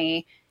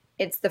testimony,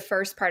 it's the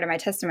first part of my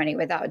testimony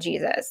without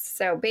Jesus.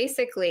 So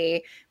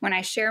basically, when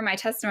I share my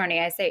testimony,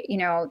 I say,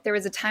 there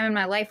was a time in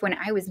my life when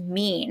I was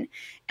mean,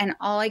 and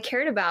all I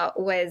cared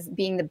about was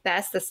being the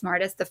best, the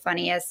smartest, the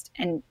funniest,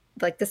 and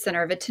like the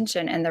center of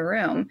attention in the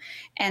room.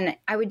 And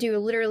I would do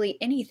literally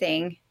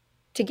anything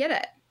to get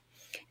it.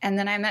 And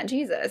then I met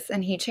Jesus,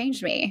 and he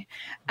changed me.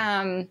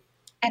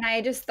 And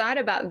I just thought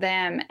about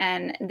them,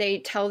 and they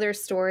tell their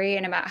story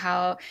and about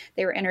how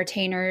they were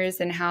entertainers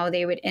and how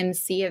they would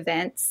MC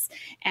events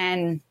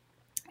and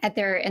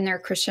in their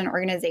Christian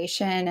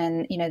organization.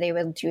 And, they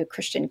would do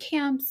Christian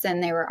camps,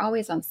 and they were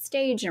always on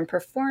stage and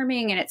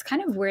performing. And it's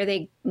kind of where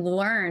they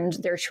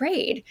learned their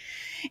trade.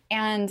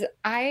 And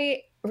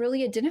I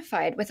really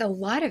identified with a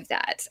lot of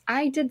that.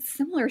 I did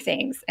similar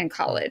things in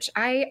college.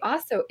 I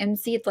also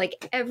MC'd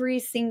like every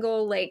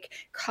single like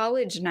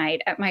college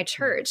night at my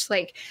church,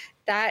 like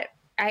that.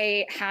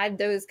 I had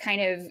those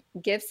kind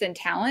of gifts and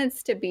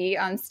talents to be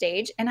on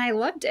stage, and I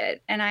loved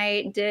it. And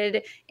I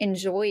did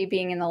enjoy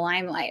being in the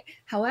limelight.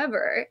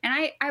 However,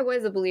 and I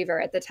was a believer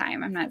at the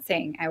time. I'm not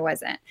saying I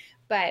wasn't,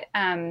 but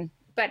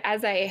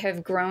as I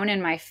have grown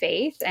in my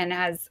faith and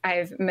as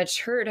I've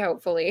matured,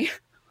 hopefully,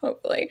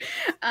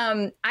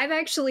 I've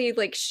actually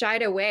like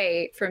shied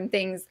away from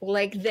things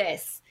like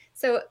this.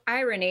 So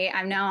irony,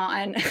 I'm now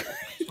on a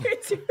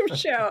YouTube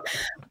show,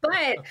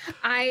 but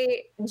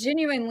I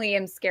genuinely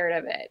am scared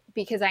of it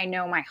because I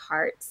know my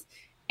heart.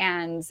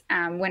 And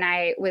when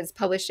I was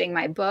publishing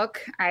my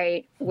book,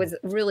 I was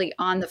really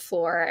on the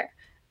floor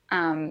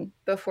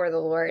before the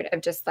Lord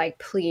of just like,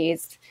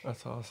 please,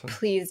 that's awesome.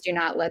 Please do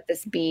not let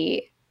this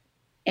be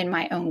in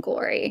my own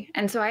glory.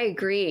 And so I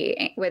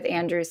agree with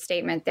Andrew's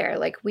statement there.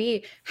 Like,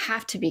 we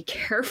have to be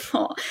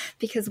careful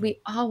because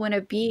we all want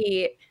to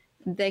be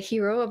the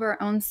hero of our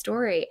own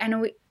story.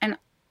 And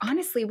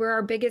honestly, we're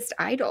our biggest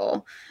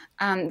idol.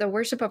 The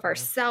worship of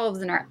ourselves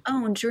and our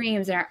own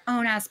dreams and our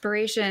own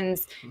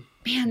aspirations,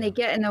 man, they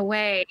get in the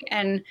way,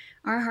 and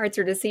our hearts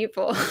are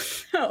deceitful.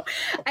 So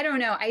I don't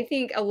know. I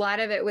think a lot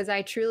of it was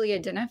I truly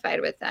identified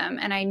with them,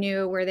 and I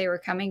knew where they were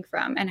coming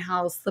from and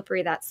how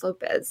slippery that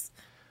slope is.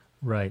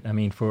 Right. I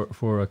mean,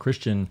 for a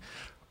Christian,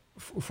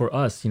 for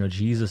us,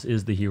 Jesus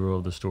is the hero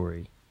of the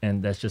story,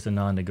 and that's just a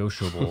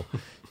non-negotiable.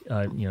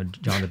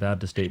 John the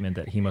Baptist statement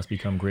that he must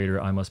become greater,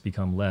 I must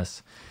become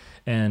less.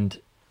 And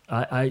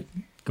I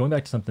going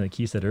back to something that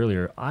Keith said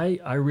earlier,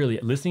 I really,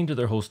 listening to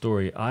their whole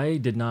story, I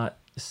did not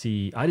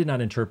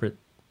interpret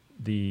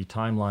the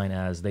timeline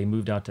as they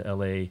moved out to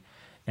LA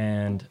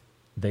and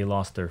they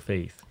lost their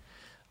faith.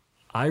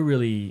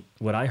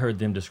 What I heard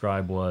them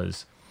describe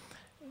was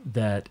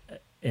that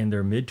in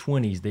their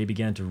mid-20s, they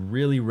began to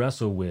really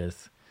wrestle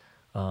with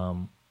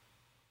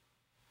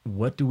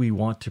what do we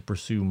want to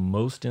pursue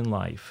most in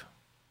life?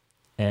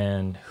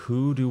 And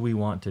who do we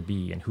want to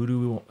be, and who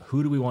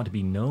do we want to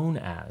be known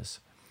as?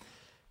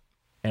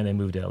 And they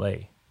moved to LA.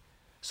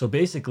 So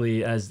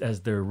basically, as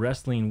they're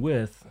wrestling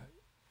with,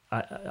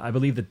 I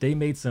believe that they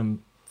made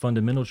some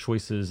fundamental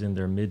choices in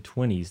their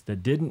mid-20s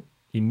that didn't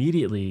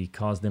immediately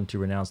cause them to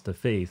renounce the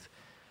faith,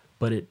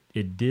 but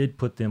it did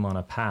put them on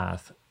a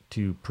path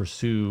to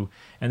pursue,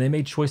 and they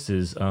made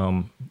choices.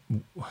 One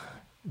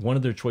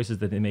of their choices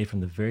that they made from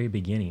the very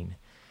beginning,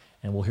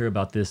 and we'll hear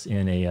about this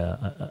in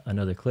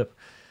another clip,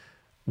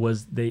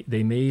 was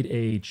they made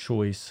a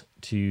choice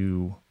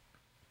to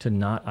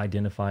not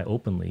identify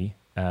openly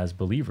as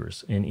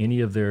believers in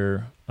any of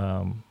their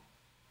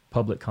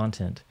public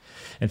content.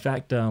 In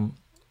fact,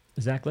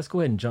 Zach, let's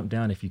go ahead and jump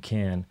down if you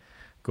can.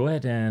 Go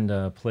ahead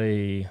and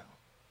play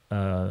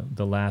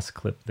the last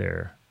clip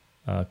there.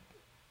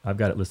 I've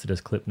got it listed as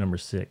clip number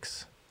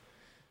 6.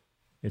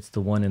 It's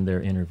the one in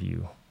their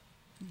interview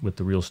with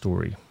The Real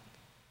Story.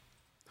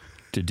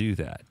 To do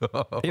that,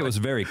 it was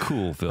very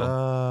cool,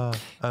 Phil.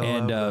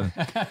 And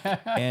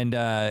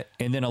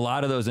then a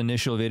lot of those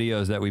initial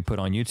videos that we put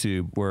on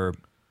YouTube were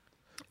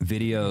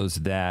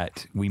videos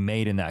that we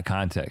made in that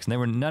context.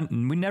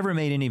 And we never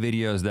made any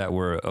videos that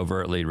were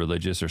overtly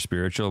religious or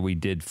spiritual. We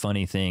did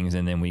funny things,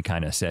 and then we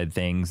kind of said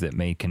things that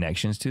made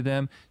connections to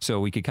them.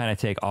 So we could kind of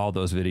take all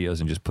those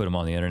videos and just put them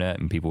on the internet,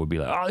 and people would be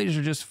like, "Oh, these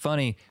are just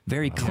funny,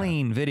 very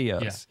clean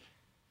videos."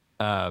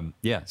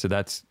 Yeah. So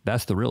that's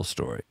the real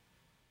story.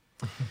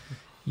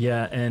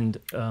 Yeah, and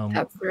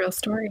that's the real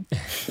story.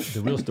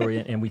 The real story,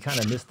 and we kind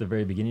of missed the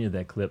very beginning of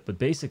that clip. But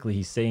basically,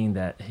 he's saying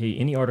that, hey,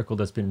 any article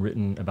that's been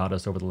written about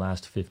us over the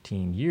last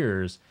 15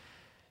 years,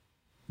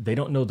 they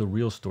don't know the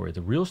real story.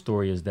 The real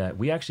story is that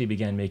we actually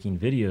began making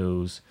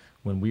videos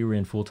when we were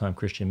in full-time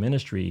Christian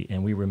ministry,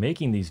 and we were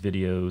making these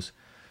videos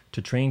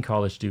to train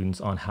college students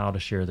on how to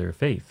share their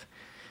faith.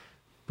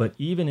 But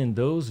even in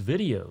those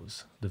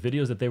videos, the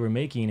videos that they were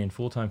making in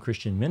full-time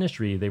Christian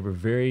ministry, they were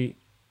very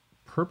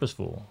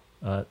purposeful.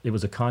 It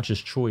was a conscious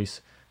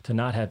choice to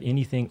not have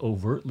anything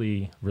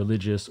overtly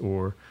religious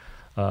or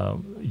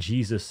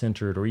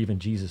Jesus-centered or even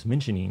Jesus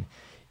mentioning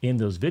in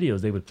those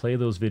videos. They would play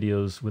those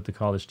videos with the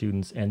college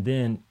students, and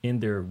then in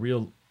their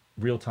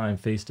real-time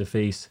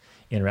face-to-face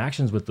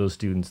interactions with those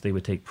students, they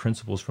would take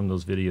principles from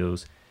those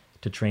videos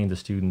to train the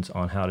students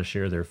on how to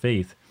share their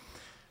faith.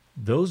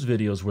 those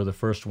videos were the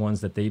first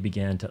ones that they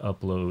began to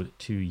upload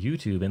to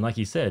YouTube. And like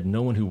you said,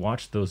 no one who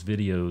watched those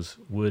videos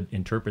would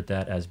interpret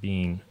that as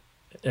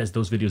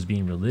those videos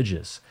being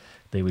religious.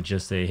 They would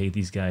just say, hey,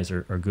 these guys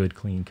are good,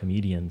 clean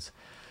comedians.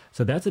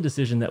 So that's a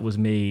decision that was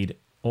made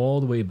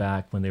all the way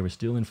back when they were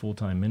still in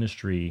full-time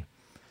ministry,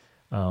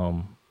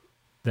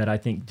 that I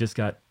think just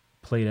got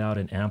played out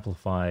and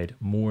amplified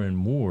more and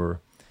more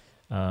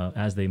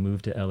as they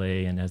moved to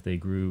LA and as they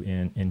grew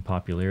in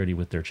popularity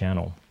with their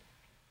channel.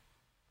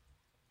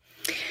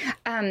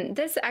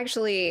 This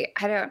actually,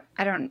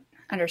 I don't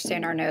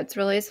understand our notes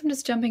really, so I'm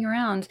just jumping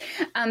around.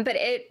 But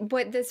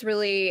what this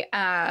really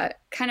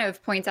kind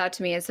of points out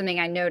to me is something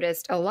I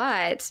noticed a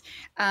lot,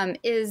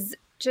 is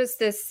just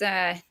this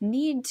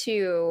need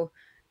to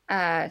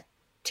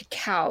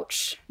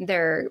couch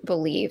their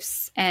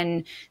beliefs,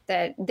 and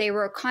that they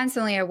were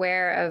constantly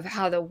aware of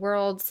how the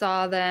world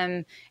saw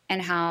them,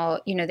 and how,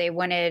 they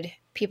wanted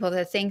people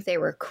to think they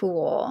were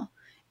cool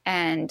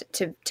and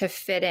to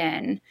fit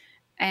in.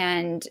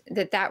 And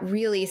that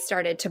really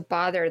started to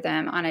bother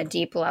them on a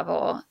deep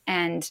level.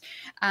 And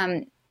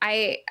there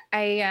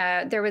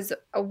was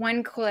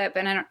one clip,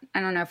 and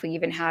I don't know if we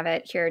even have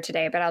it here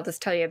today, but I'll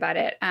just tell you about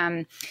it.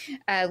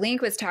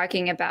 Link was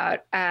talking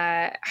about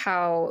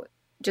how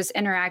just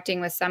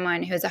interacting with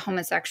someone who's a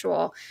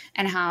homosexual,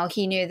 and how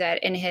he knew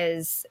that in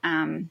his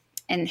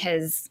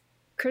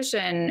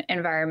Christian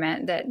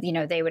environment that,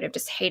 they would have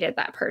just hated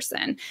that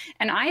person.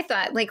 And I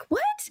thought, like,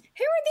 what?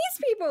 Who are these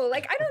people?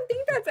 Like, I don't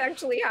think that's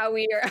actually how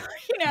we are,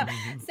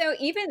 So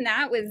even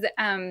that was,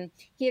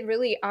 he had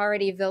really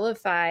already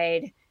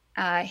vilified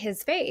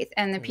his faith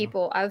and the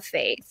people of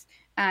faith,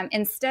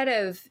 instead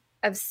of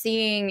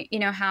seeing,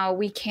 how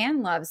we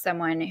can love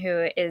someone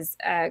who is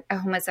a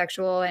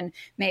homosexual and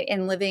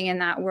living in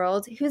that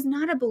world, who's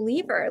not a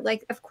believer.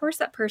 Like, of course,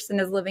 that person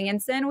is living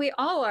in sin. We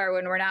all are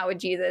when we're not with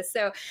Jesus.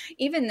 So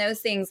even those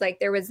things, like,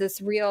 there was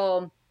this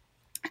real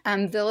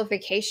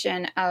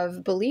vilification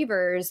of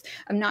believers,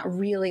 of not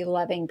really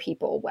loving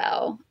people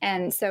well.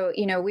 And so,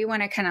 we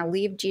want to kind of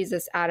leave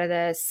Jesus out of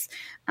this,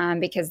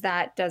 because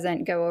that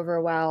doesn't go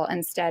over well.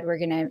 Instead, we're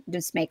going to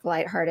just make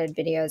lighthearted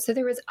videos. So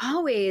there was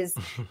always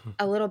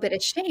a little bit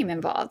of shame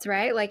involved,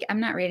 right? Like, I'm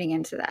not reading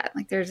into that.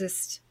 Like, there's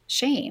this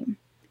shame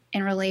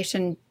in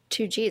relation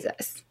to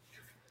Jesus.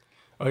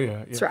 Oh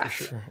yeah, It's rough.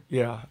 For sure.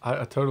 Yeah,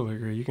 I totally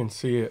agree. You can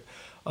see it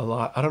a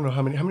lot. I don't know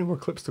how many more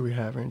clips do we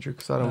have, Andrew?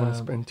 Because I don't want to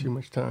spend too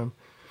much time.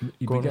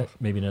 We got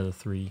maybe another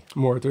 3.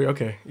 More 3.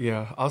 Okay.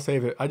 Yeah. I'll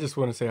save it. I just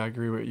want to say I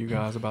agree with you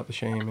guys about the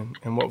shame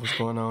and what was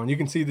going on. You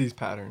can see these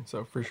patterns.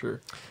 So for sure.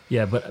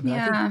 Yeah. But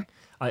yeah.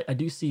 I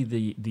do see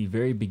the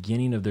very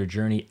beginning of their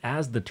journey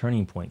as the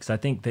turning point. Because I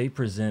think they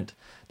present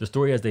the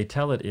story as they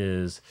tell it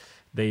is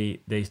they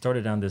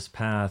started down this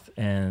path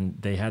and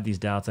they had these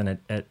doubts. And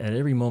at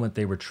every moment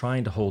they were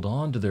trying to hold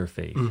on to their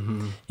faith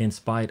in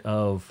spite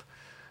of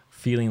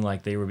feeling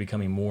like they were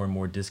becoming more and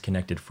more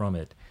disconnected from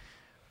it.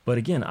 But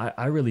again,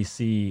 I really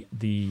see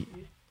the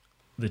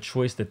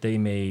choice that they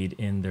made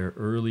in their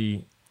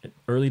early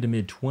to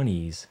mid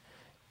 20s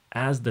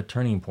as the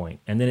turning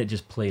point, and then it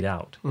just played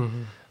out.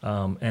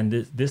 And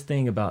this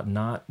thing about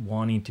not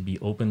wanting to be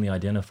openly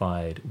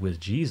identified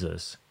with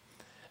Jesus,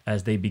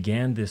 as they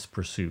began this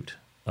pursuit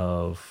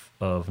of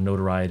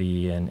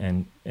notoriety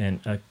and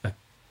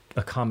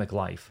a comic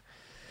life.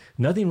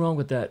 Nothing wrong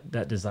with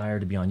that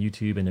desire to be on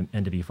YouTube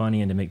and to be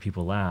funny and to make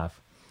people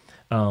laugh,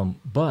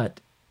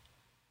 but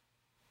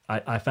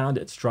I found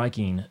it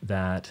striking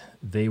that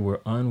they were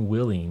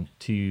unwilling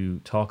to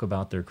talk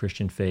about their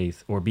Christian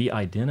faith or be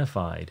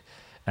identified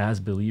as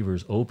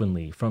believers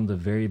openly from the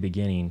very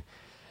beginning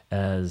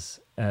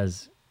as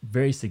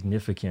very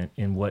significant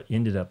in what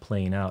ended up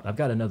playing out. I've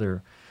got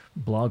another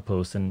blog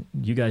post, and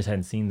you guys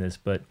hadn't seen this,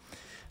 but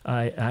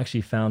I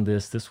actually found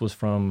this. This was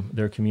from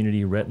their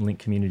community,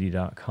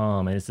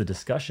 rhettandlinkcommunity.com, and it's a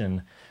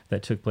discussion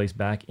that took place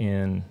back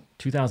in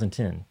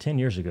 2010, 10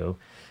 years ago.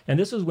 And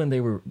this was when they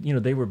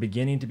were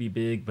beginning to be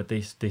big, but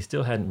they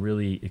still hadn't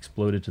really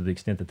exploded to the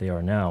extent that they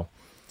are now.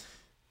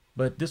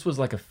 But this was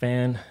like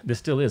this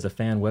still is a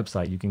fan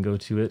website. You can go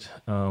to it.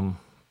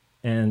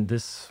 And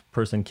this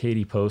person,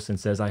 Katie, posts and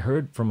says, I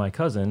heard from my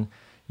cousin,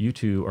 you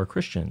two are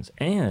Christians.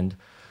 And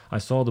I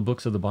saw the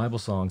Books of the Bible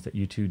songs that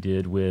you two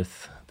did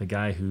with the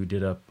guy who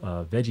did up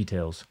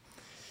VeggieTales.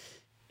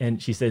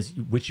 And she says,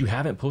 which you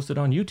haven't posted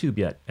on YouTube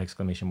yet, !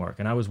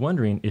 And I was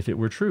wondering if it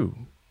were true.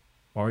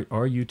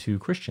 Are you two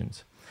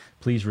Christians?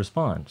 Please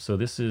respond. So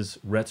this is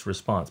Rhett's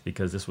response,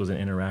 because this was an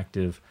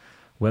interactive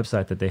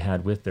website that they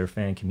had with their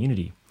fan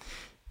community.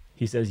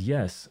 He says,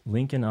 yes,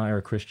 Link and I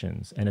are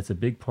Christians, and it's a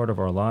big part of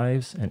our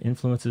lives and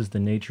influences the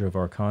nature of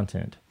our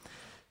content.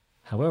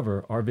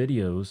 However, our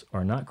videos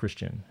are not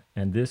Christian,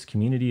 and this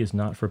community is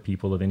not for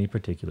people of any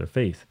particular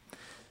faith.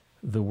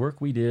 The work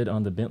we did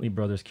on the Bentley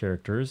Brothers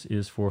characters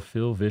is for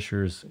Phil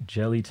Vischer's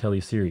Jelly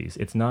Telly series.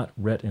 It's not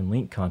Rhett and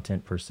Link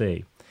content per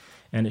se,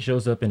 and it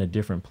shows up in a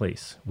different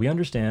place. We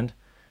understand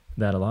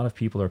that a lot of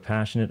people are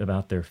passionate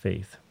about their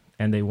faith,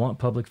 and they want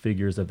public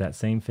figures of that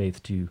same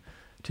faith to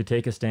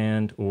take a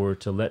stand or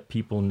to let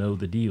people know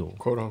the deal.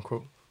 Quote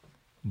unquote.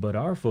 But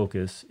our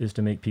focus is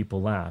to make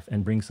people laugh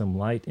and bring some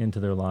light into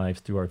their lives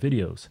through our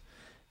videos.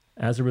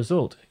 As a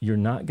result, you're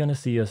not going to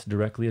see us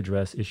directly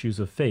address issues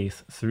of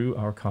faith through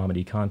our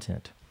comedy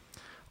content.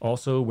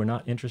 Also, we're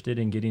not interested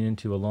in getting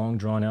into a long,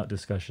 drawn-out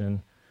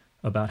discussion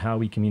about how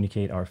we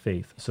communicate our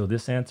faith. So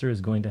this answer is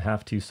going to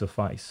have to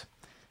suffice.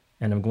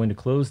 And I'm going to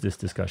close this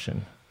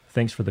discussion.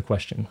 Thanks for the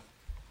question.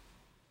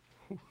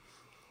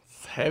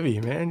 It's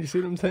heavy, man. You see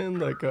what I'm saying?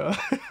 Like,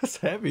 it's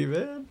heavy,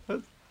 man.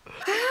 Oh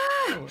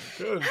my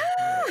goodness.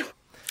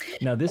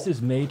 Now, this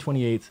is May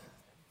 28th,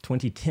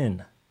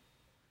 2010.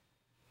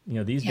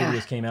 These Yeah.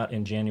 videos came out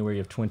in January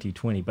of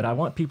 2020, but I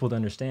want people to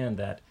understand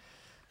that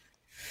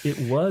it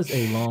was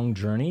a long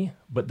journey,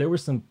 but there were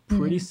some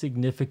pretty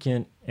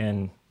significant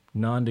and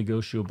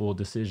non-negotiable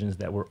decisions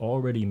that were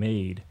already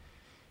made,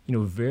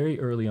 very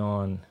early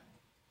on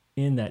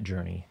in that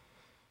journey,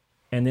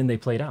 and then they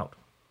played out.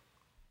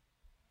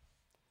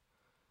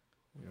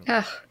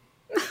 Ugh.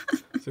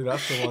 See,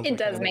 that's the one. It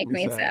does make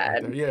me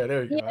sad. Right, yeah,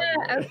 there you go.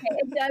 Yeah, okay,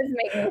 it does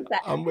make me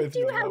sad. I'm with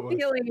you I on do that have one.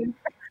 feelings.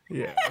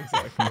 Yeah,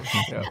 exactly.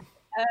 Yeah.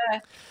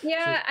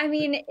 Yeah, I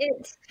mean,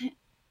 it's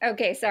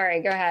okay.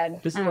 Sorry, go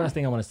ahead. This is the last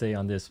thing I want to say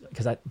on this,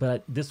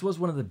 but this was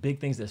one of the big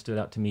things that stood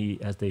out to me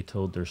as they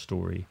told their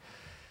story.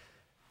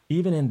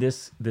 Even in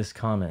this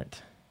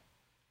comment,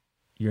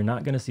 you're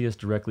not going to see us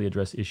directly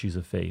address issues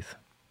of faith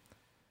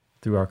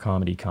through our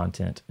comedy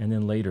content. And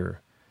then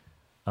later,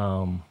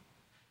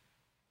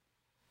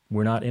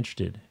 we're not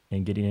interested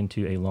in getting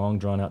into a long,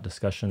 drawn-out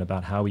discussion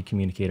about how we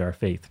communicate our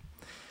faith.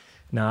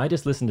 Now, I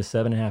just listened to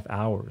 7.5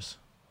 hours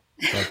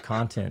of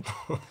content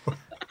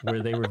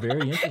where they were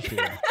very interested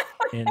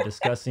in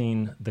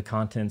discussing the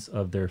contents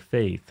of their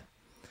faith.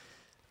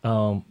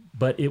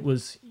 But it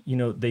was,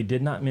 they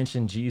did not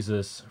mention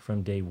Jesus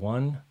from day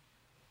one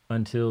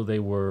until they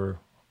were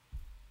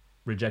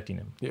rejecting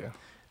him. Yeah.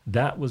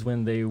 That was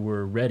when they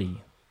were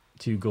ready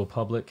to go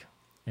public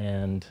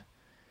and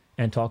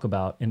talk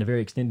about, in a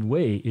very extended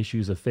way,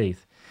 issues of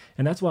faith.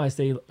 And that's why I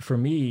say, for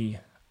me,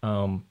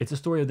 it's a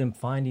story of them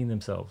finding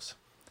themselves,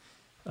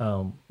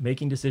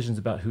 making decisions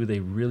about who they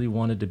really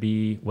wanted to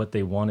be, what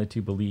they wanted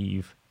to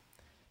believe.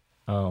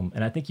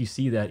 And I think you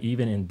see that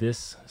even in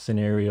this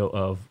scenario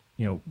of,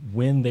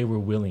 when they were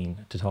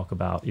willing to talk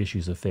about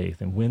issues of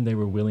faith and when they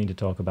were willing to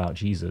talk about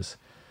Jesus.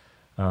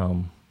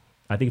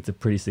 I think it's a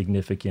pretty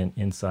significant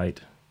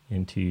insight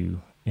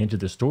into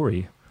the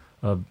story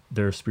of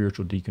their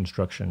spiritual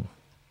deconstruction.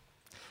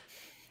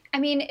 I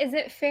mean, is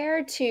it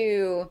fair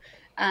to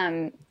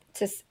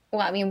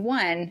well, I mean,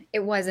 one,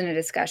 it wasn't a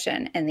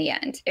discussion in the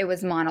end. It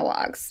was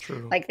monologues.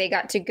 True. Like they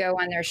got to go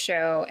on their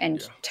show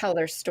and tell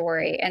their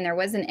story, and there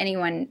wasn't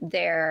anyone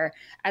there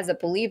as a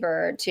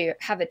believer to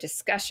have a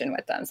discussion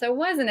with them. So it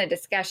wasn't a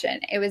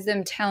discussion. It was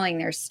them telling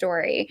their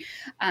story.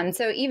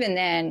 So even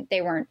then,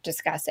 they weren't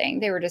discussing.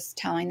 They were just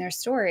telling their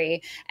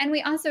story. And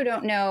we also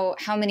don't know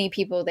how many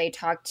people they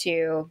talked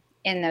to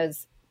in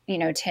those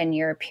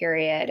 10-year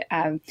period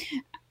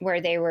where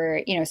they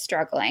were,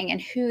 struggling, and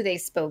who they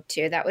spoke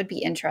to. That would be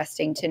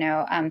interesting to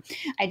know.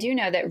 I do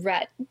know that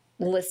Rhett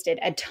listed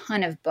a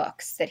ton of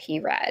books that he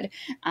read.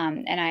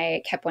 And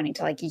I kept wanting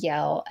to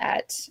yell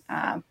at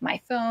my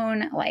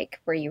phone,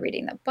 were you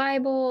reading the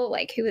Bible?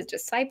 Who was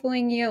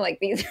discipling you?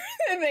 These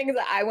are the things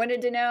that I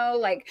wanted to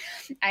know.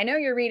 I know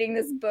you're reading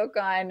this book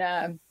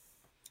on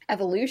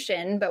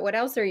evolution, but what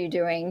else are you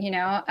doing?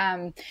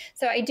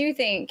 So I do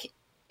think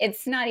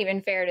it's not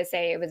even fair to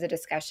say it was a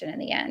discussion in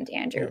the end,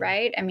 Andrew,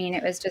 right? I mean,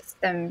 it was just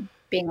them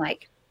being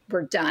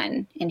we're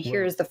done, and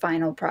here's the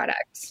final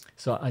product.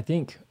 So I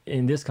think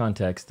in this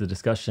context, the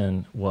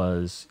discussion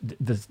was,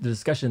 the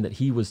discussion that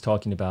he was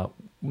talking about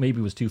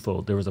maybe was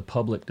twofold. There was a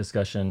public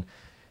discussion.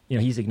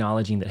 He's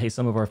acknowledging that, hey,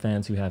 some of our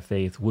fans who have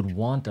faith would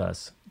want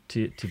us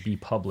to be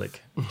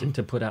public,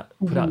 to put out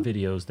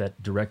videos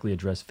that directly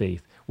address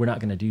faith. We're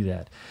not going to do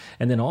that.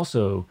 And then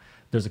also,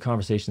 there's a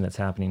conversation that's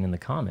happening in the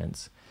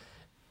comments.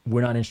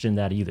 We're not interested in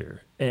that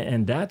either.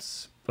 And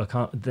that's a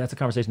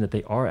conversation that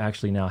they are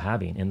actually now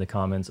having in the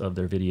comments of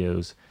their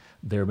videos.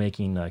 They're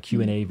making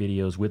Q&A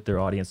videos with their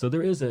audience. So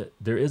there is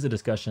a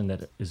discussion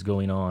that is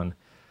going on,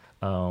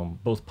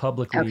 both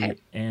publicly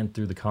and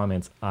through the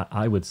comments,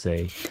 I would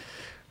say.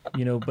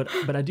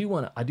 But I do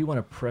want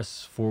to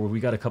press forward. We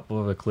got a couple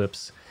of other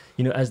clips.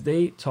 As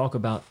they talk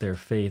about their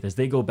faith, as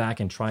they go back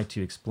and try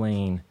to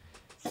explain,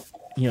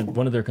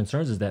 one of their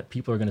concerns is that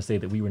people are going to say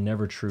that we were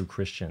never true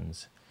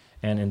Christians.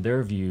 And in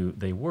their view,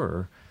 they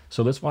were.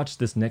 So let's watch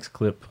this next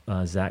clip,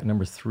 Zach,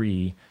 number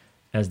 3,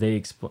 as they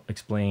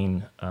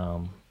explain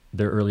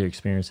their earlier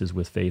experiences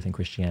with faith and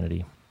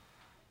Christianity.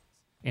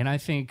 And I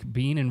think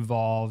being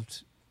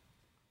involved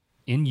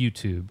in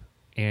YouTube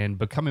and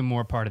becoming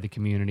more part of the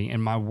community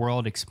and my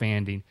world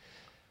expanding,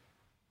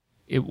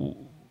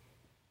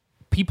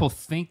 people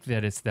think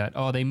that it's that,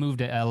 they moved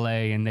to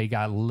LA and they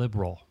got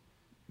liberal.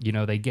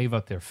 They gave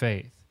up their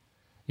faith.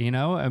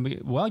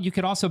 You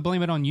could also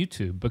blame it on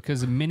YouTube,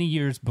 because many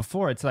years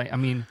before, it's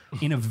in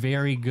a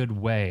very good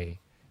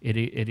way,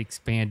 it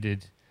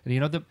expanded.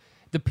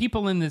 The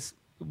people in this,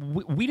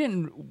 we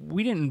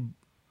didn't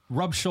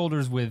rub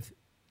shoulders with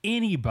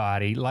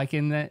anybody like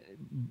in that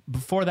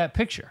before that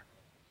picture.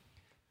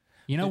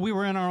 You know, we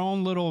were in our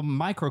own little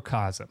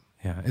microcosm.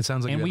 Yeah, it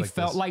sounds like And you had we like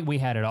felt this- like we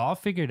had it all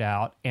figured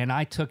out, and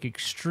I took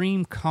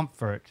extreme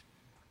comfort.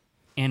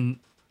 And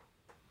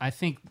I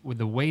think with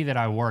the way that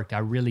I worked, I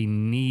really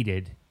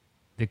needed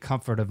the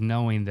comfort of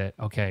knowing that,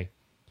 okay,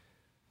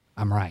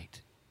 I'm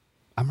right.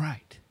 I'm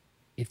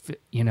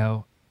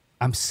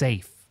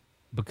safe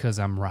because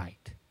I'm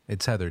right. it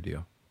tethered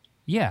you.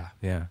 Yeah.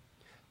 Yeah.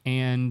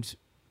 And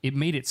it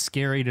made it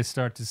scary to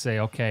start to say,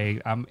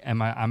 okay, I'm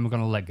going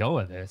to let go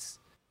of this.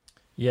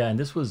 Yeah, and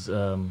this was,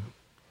 to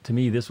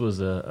me, this was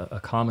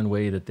a common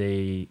way that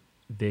they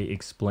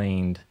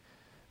explained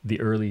the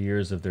early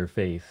years of their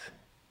faith,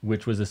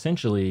 which was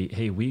essentially,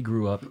 hey, we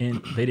grew up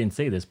in, they didn't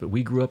say this, but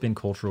we grew up in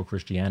cultural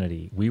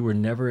Christianity. We were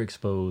never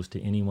exposed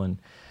to anyone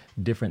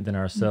different than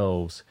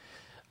ourselves.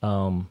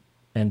 And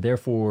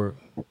therefore,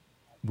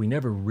 we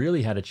never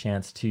really had a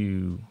chance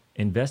to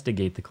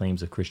investigate the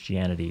claims of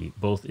Christianity,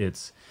 both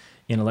its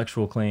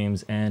intellectual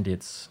claims and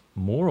its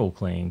moral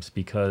claims,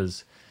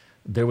 because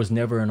there was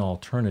never an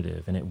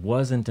alternative. And it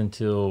wasn't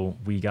until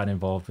we got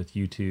involved with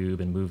YouTube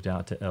and moved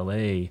out to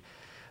LA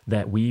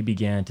that we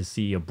began to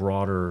see a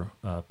broader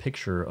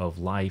picture of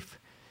life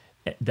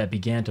that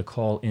began to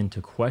call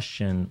into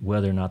question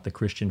whether or not the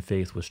Christian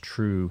faith was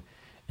true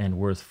and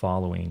worth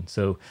following.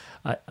 So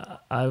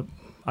I've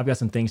got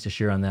some things to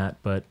share on that,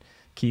 but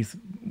Keith,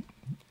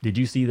 did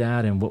you see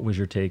that, and what was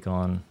your take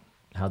on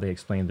how they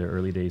explained their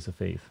early days of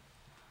faith?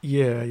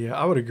 Yeah,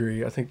 I would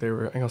agree. I think they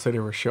were, I'm going to say they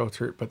were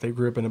sheltered, but they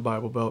grew up in the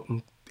Bible Belt,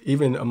 and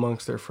even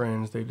amongst their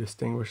friends, they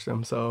distinguished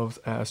themselves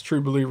as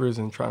true believers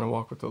and trying to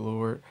walk with the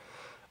Lord.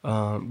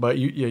 But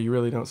you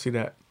really don't see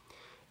that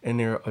in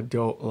their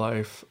adult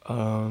life.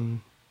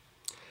 And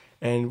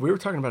we were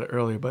talking about it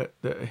earlier, but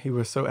he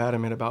was so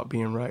adamant about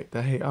being right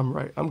that, hey, I'm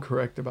right, I'm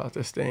correct about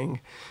this thing.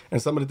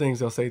 And some of the things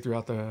they'll say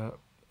throughout the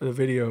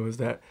video is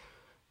that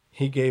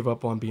he gave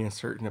up on being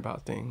certain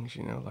about things,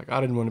 you know, like I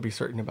didn't want to be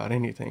certain about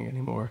anything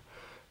anymore.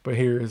 But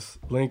here's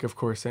Link, of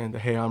course, saying that,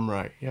 hey, I'm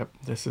right. Yep,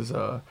 this is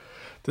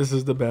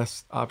the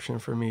best option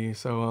for me.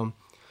 So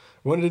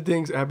one of the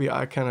things, Abby,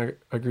 I kind of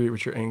agree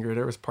with your anger.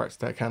 There was parts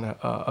that kind of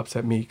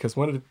upset me because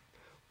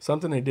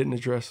something they didn't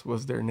address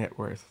was their net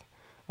worth.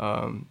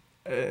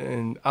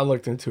 And I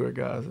looked into it,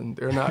 guys, and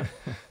their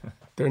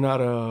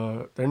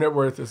net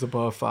worth is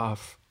above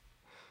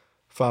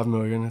 5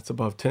 million. It's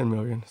above 10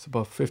 million. It's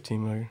above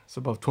 15 million. It's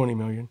above 20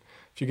 million.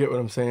 If you get what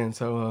I'm saying.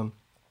 So,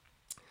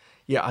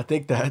 yeah, I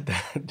think that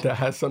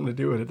has something to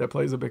do with it. That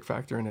plays a big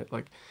factor in it.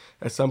 Like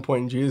at some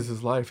point in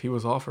Jesus' life, he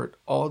was offered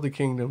all the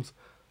kingdoms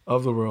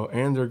of the world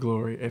and their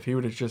glory if he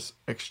would have just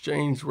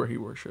exchanged where he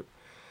worshiped.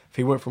 If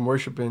he went from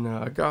worshiping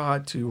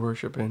God to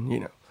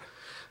worshiping,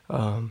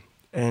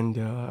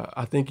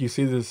 I think you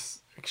see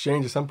this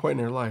exchange at some point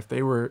in their life.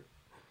 They were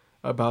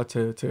about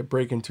to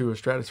break into a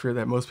stratosphere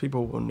that most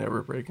people will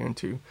never break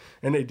into.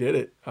 And they did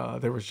it.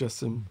 There was just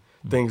some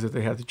things that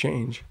they had to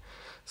change.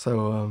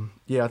 So,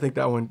 I think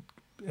that one,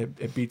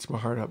 it beats my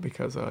heart up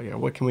because,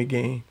 what can we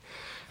gain?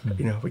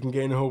 We can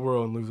gain the whole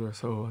world and lose our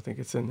soul. I think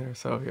it's in there.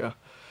 So, yeah.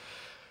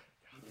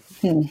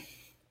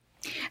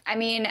 I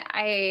mean,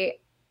 I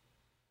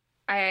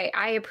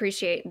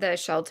appreciate the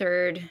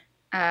sheltered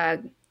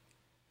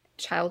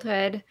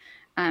childhood.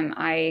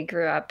 I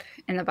grew up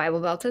in the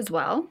Bible Belt as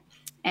well,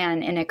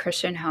 and in a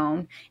Christian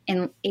home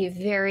in a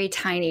very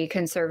tiny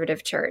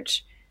conservative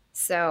church.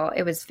 So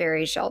it was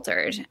very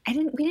sheltered.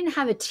 We didn't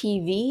have a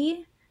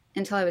TV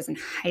until I was in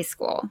high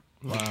school.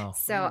 Wow.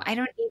 So I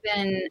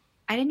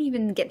didn't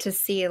even get to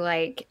see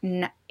like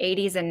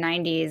 80s and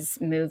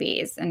 90s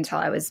movies until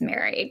I was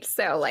married.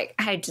 So like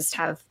I just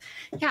have,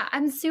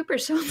 I'm super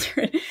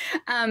sheltered.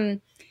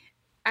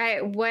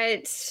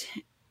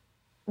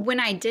 When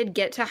I did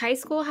get to high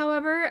school,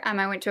 however,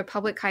 I went to a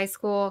public high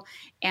school,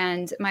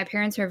 and my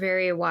parents were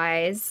very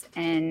wise,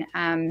 and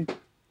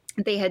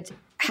they had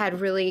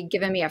really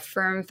given me a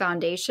firm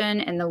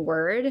foundation in the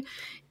Word.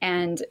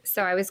 And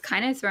so I was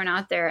kind of thrown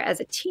out there as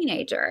a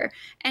teenager.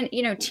 And,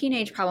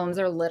 teenage problems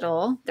are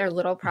they're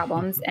little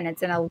problems, and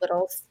it's in a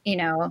little,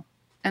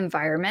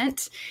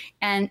 environment.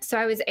 And so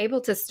I was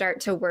able to start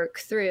to work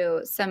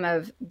through some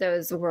of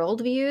those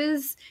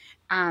worldviews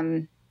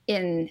and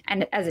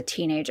as a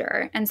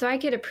teenager. And so I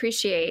could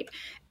appreciate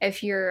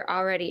if you're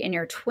already in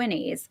your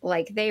 20s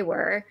like they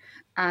were,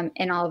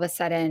 and all of a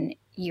sudden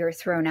you're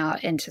thrown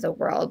out into the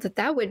world,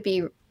 that would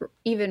be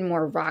even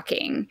more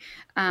rocking.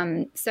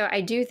 So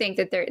I do think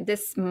that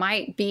this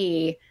might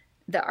be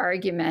the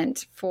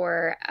argument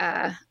for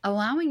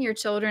allowing your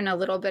children a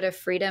little bit of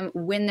freedom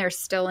when they're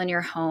still in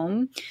your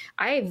home.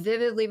 I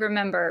vividly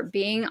remember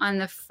being on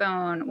the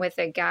phone with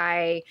a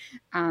guy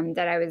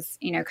that I was,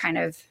 kind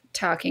of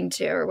talking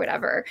to or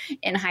whatever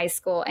in high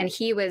school, and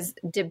he was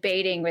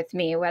debating with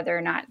me whether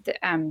or not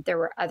there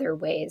were other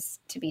ways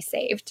to be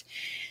saved.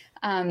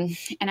 And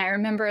I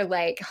remember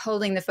like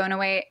holding the phone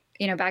away.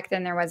 Back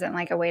then there wasn't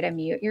like a way to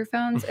mute your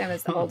phones. It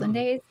was the olden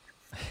days.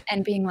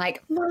 And being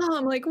like,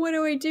 Mom, like, what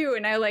do I do?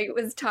 And I like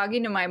was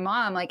talking to my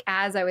mom, like,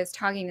 as I was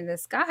talking to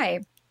this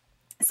guy.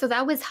 So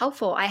that was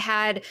helpful. I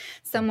had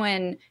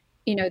someone,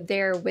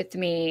 there with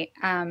me,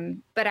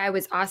 but I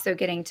was also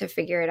getting to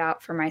figure it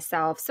out for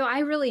myself. So I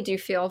really do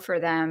feel for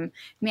them.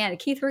 Man,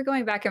 Keith, we're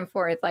going back and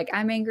forth. Like,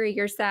 I'm angry,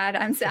 you're sad,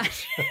 I'm sad.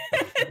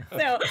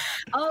 So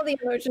all the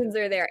emotions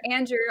are there.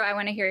 Andrew, I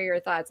want to hear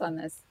your thoughts on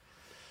this.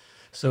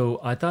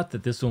 So I thought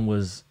that this one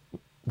was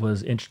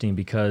interesting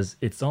because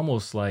it's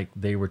almost like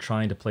they were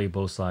trying to play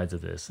both sides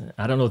of this.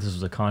 I don't know if this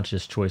was a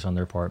conscious choice on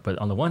their part, but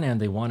on the one hand,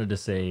 they wanted to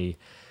say,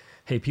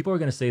 hey, people are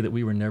going to say that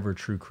we were never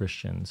true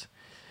Christians.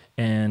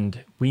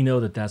 And we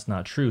know that that's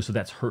not true, so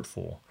that's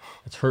hurtful.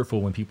 It's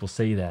hurtful when people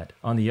say that.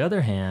 On the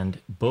other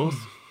hand, both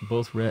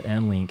Rhett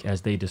and Link,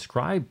 as they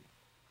describe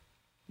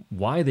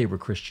why they were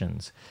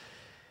Christians,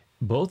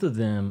 both of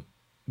them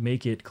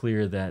make it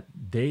clear that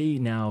they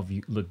now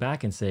look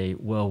back and say,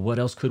 well, what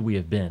else could we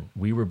have been?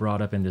 We were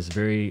brought up in this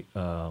very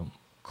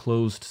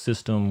closed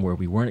system where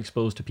we weren't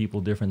exposed to people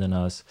different than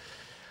us,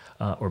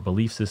 or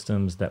belief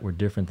systems that were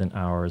different than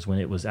ours, when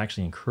it was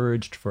actually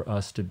encouraged for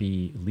us to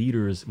be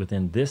leaders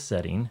within this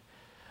setting.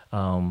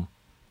 And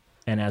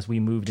as we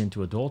moved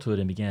into adulthood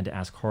and began to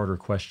ask harder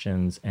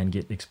questions and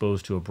get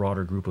exposed to a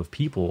broader group of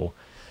people,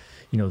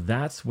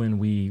 that's when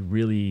we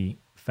really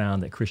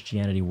found that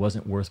Christianity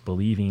wasn't worth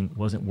believing,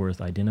 wasn't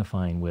worth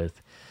identifying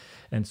with.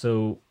 And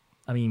so,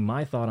 I mean,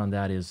 my thought on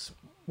that is,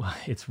 well,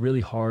 it's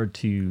really hard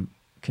to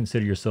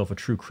consider yourself a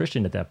true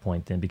Christian at that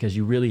point then, because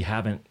you really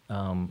haven't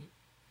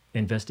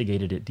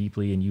investigated it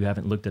deeply and you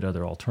haven't looked at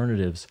other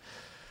alternatives.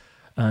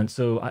 And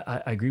so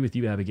I agree with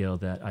you, Abigail,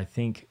 that I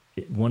think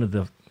one of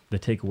the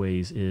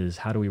takeaways is,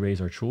 how do we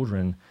raise our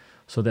children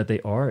so that they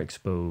are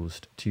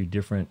exposed to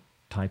different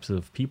types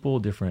of people,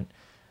 different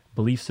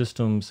belief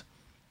systems,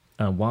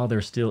 while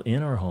they're still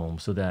in our home,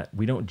 so that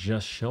we don't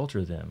just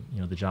shelter them.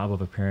 The job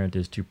of a parent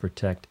is to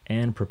protect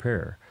and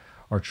prepare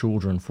our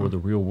children for the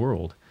real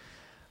world.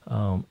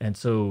 And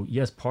so,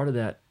 yes, part of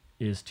that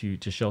is to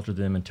shelter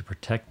them and to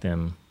protect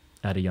them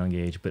at a young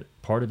age, but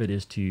part of it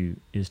is to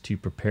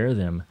prepare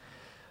them,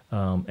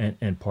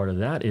 and part of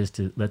that is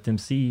to let them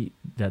see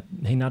that,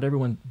 hey, not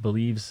everyone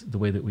believes the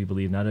way that we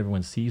believe, not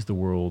everyone sees the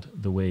world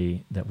the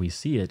way that we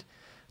see it.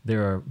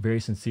 There are very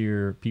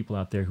sincere people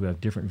out there who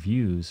have different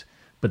views,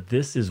 but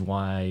this is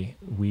why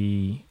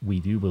we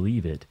do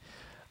believe it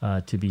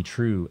to be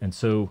true. And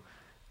so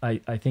I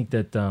think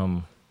that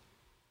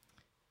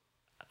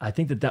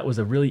that was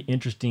a really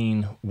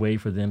interesting way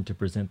for them to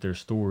present their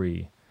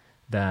story,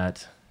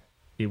 that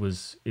it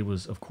was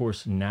of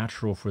course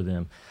natural for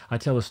them. I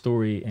tell a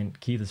story, and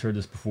Keith has heard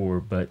this before,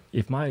 but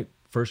if my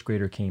first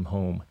grader came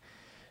home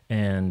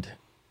and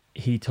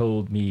he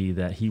told me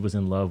that he was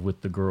in love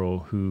with the girl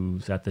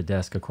who's at the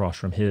desk across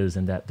from his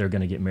and that they're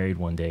going to get married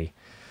one day,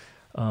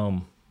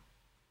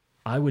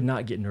 I would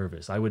not get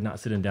nervous. I would not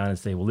sit him down and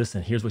say, well,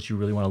 listen, here's what you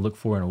really want to look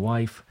for in a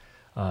wife,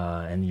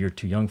 and you're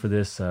too young for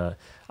this. I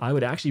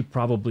would actually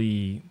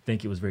probably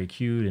think it was very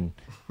cute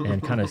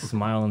and kind of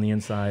smile on the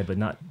inside, but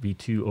not be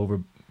too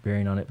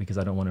overbearing on it, because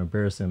I don't want to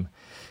embarrass him.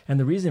 And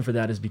the reason for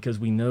that is because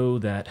we know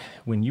that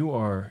when you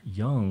are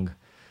young,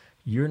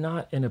 you're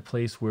not in a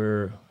place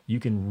where you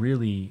can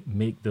really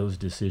make those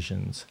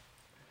decisions.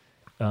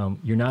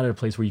 You're not at a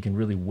place where you can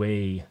really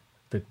weigh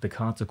the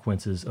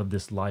consequences of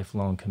this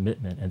lifelong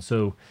commitment. And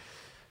so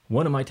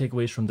one of my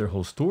takeaways from their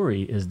whole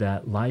story is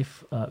that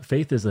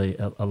faith is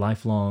a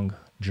lifelong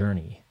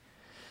journey.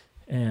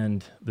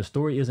 And the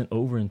story isn't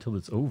over until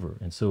it's over.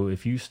 And so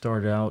if you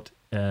start out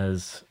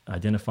as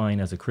identifying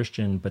as a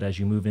Christian, but as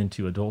you move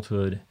into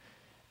adulthood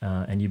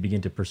and you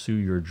begin to pursue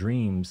your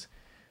dreams,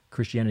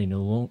 Christianity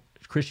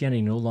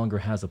no longer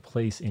has a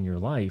place in your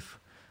life.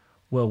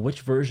 Well,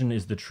 which version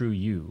is the true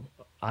you?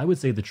 I would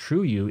say the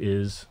true you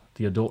is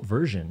the adult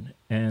version,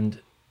 and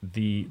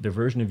the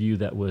version of you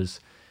that was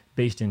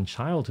based in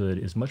childhood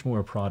is much more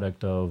a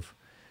product of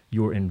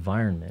your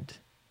environment.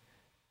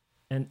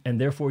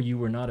 And therefore you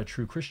were not a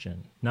true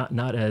Christian,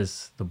 not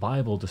as the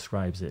Bible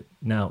describes it.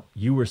 Now,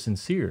 you were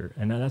sincere,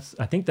 and I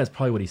think that's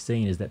probably what he's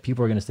saying, is that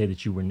people are going to say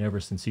that you were never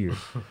sincere.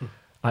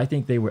 I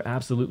think they were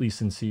absolutely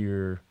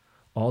sincere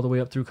all the way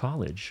up through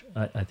college.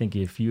 I think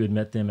if you had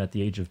met them at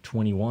the age of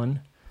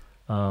 21,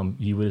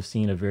 you would have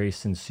seen a very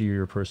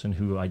sincere person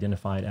who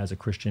identified as a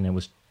Christian and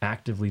was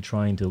actively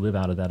trying to live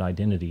out of that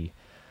identity.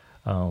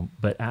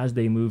 But as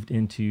they moved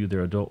into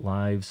their adult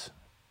lives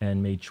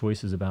and made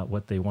choices about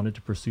what they wanted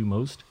to pursue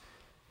most,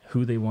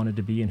 who they wanted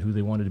to be and who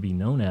they wanted to be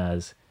known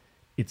as,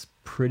 it's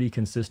pretty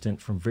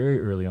consistent from very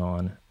early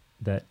on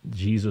that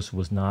Jesus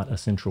was not a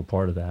central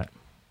part of that.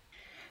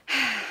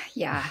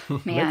 Yeah,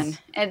 man,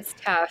 it's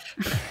tough.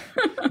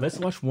 Let's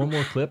watch one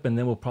more clip, and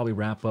then we'll probably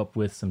wrap up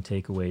with some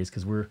takeaways,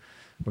 because we're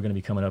going to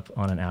be coming up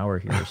on an hour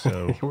here.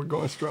 So we're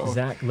going strong.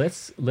 Zach,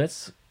 let's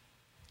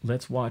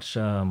watch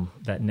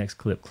that next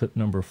clip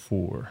number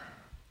 4.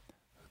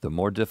 The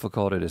more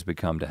difficult it has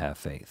become to have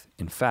faith.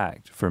 In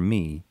fact, for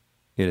me,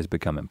 it has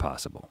become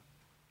impossible.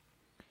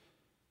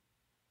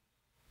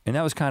 And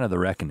that was kind of the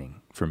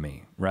reckoning for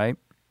me, right?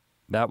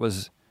 That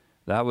was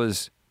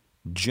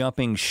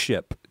jumping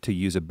ship, to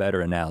use a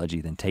better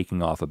analogy than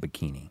taking off a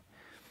bikini.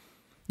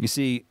 You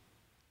see,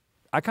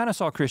 I kind of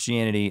saw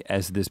Christianity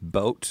as this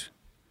boat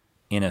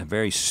in a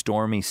very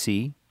stormy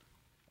sea.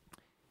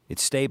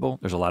 It's stable.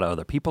 There's a lot of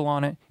other people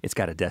on it. It's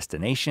got a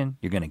destination.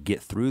 You're going to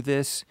get through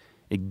this.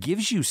 It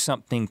gives you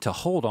something to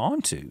hold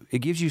on to. It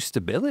gives you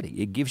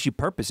stability. It gives you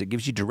purpose. It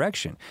gives you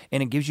direction.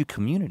 And it gives you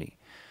community.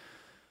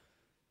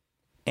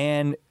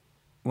 And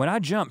when I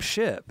jumped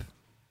ship,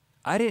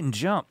 I didn't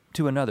jump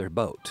to another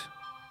boat.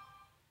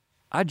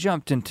 I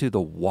jumped into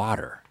the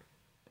water.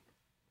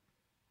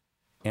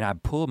 And I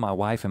pulled my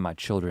wife and my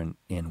children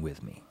in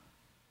with me.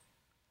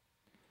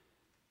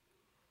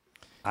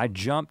 I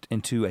jumped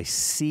into a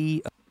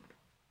sea.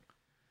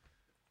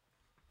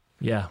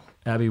 Yeah,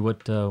 Abby,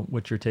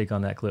 what's your take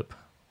on that clip?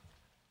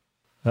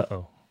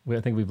 Uh-oh.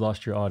 I think we've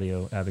lost your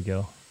audio,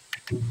 Abigail.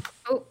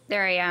 Oh,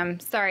 there I am.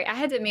 Sorry, I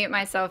had to mute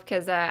myself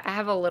because I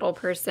have a little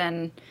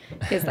person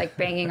who's like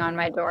banging on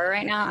my door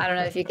right now. I don't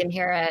know if you can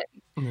hear it.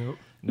 Nope.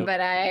 Nope. But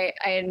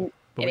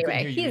But we couldn't anyway,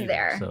 hear you he's either,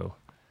 there. So.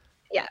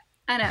 Yeah,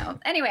 I know.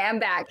 Anyway, I'm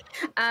back.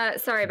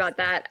 Sorry about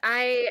that.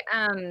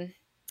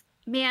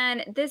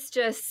 Man,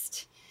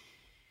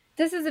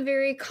 this is a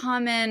very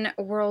common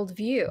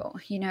worldview,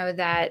 you know,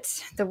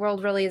 that the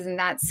world really isn't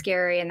that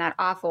scary and that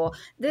awful.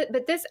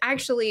 But this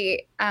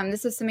actually,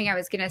 this is something I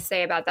was going to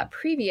say about that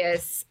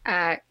previous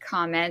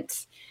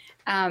comment,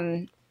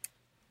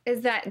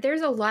 is that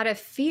there's a lot of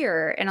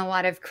fear in a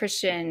lot of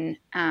Christian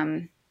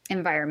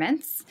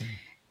environments,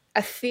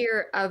 a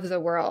fear of the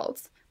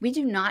world. We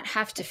do not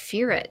have to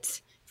fear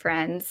it,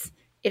 friends.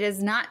 It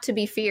is not to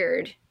be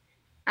feared.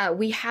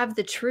 We have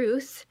the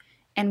truth.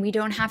 And we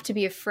don't have to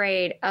be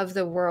afraid of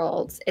the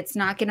world. It's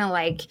not going to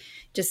like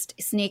just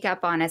sneak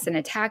up on us and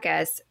attack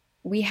us.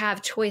 We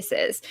have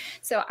choices.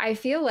 So I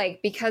feel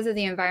like because of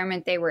the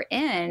environment they were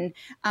in,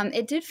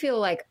 it did feel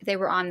like they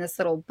were on this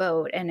little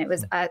boat and it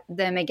was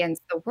them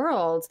against the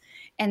world.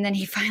 And then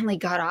he finally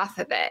got off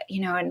of it,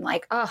 you know, and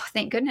like, oh,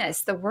 thank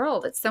goodness, the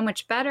world, it's so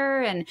much better.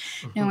 And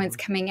no one's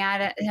coming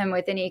at him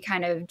with any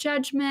kind of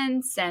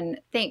judgments. And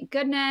thank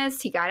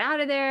goodness he got out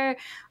of there.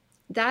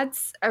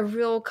 That's a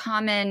real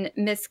common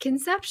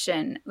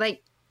misconception.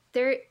 Like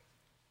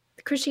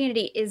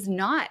Christianity is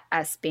not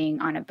us being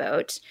on a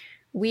boat.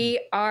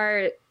 We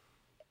are,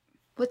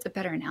 what's a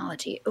better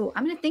analogy? Oh,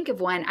 I'm going to think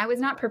of one. I was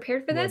not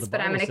prepared for this,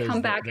 but I'm going to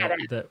come back at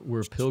it. That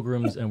we're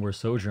pilgrims and we're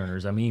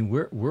sojourners. I mean,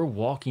 we're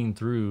walking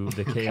through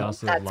the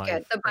chaos of life. That's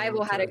good. The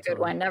Bible had a good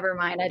one. Never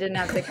mind. I didn't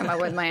have to come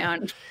up with my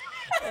own.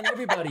 And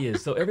everybody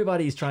is. So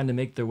everybody's trying to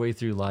make their way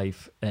through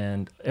life,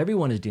 and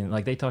everyone is dealing.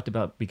 Like they talked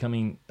about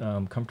becoming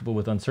comfortable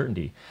with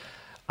uncertainty.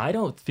 I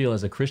don't feel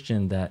as a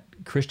Christian that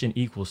Christian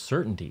equals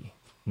certainty.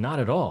 Not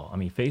at all. I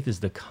mean, faith is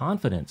the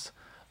confidence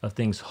of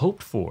things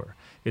hoped for.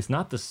 It's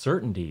not the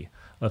certainty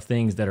of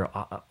things that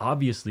are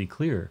obviously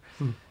clear.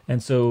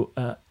 And so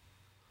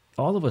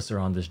all of us are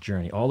on this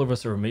journey. All of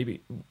us are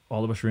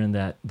in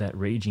that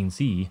raging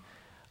sea.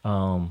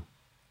 I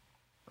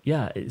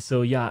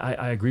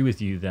agree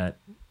with you that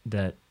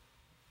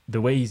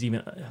the way he's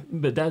even,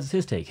 but that's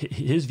his take.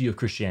 His view of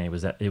Christianity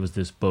was that it was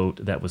this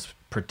boat that was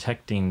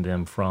protecting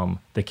them from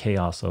the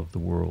chaos of the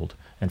world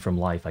and from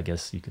life, I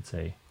guess you could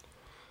say.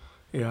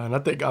 Yeah, and I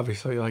think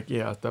obviously,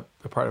 the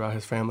part about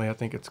his family, I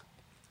think it's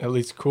at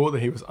least cool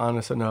that he was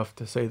honest enough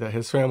to say that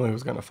his family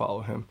was going to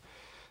follow him,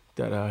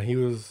 that he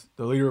was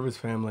the leader of his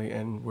family,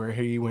 and where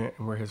he went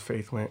and where his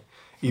faith went,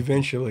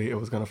 eventually it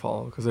was going to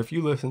follow. Because if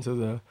you listen to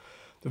the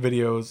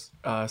videos,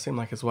 it seemed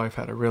like his wife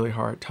had a really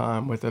hard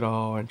time with it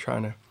all and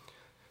trying to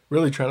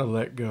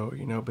let go,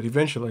 you know. But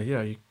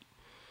eventually,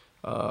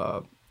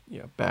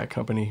 bad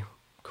company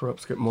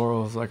corrupts good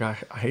morals. Like I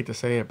hate to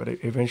say it, but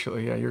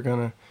eventually, you're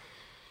gonna,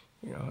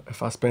 you know,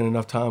 if I spend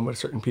enough time with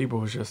certain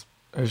people, it's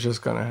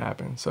just gonna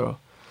happen. So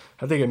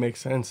I think it makes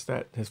sense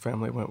that his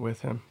family went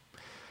with him.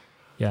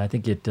 Yeah, I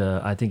think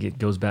it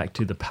goes back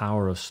to the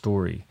power of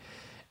story,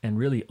 and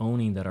really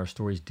owning that our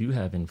stories do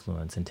have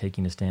influence, and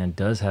taking a stand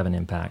does have an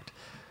impact,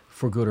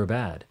 for good or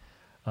bad.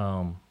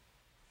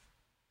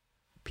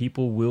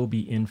 People will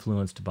be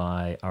influenced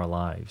by our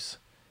lives,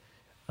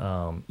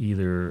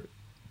 either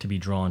to be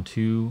drawn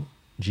to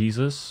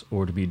Jesus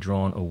or to be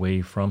drawn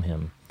away from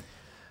him.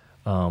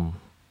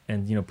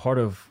 And, you know, part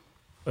of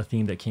a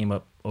theme that came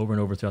up over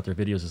and over throughout their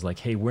videos is like,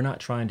 hey, we're not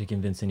trying to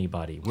convince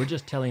anybody. We're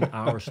just telling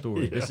our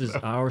story. This is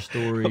our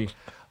story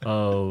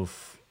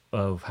of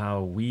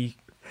how we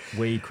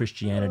weighed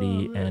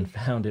Christianity and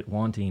found it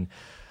wanting.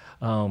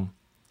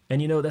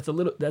 And you know, that's a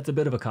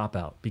bit of a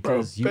cop-out,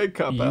 because you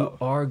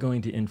are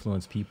going to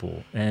influence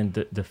people, and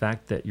the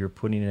fact that you're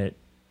putting it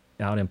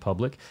out in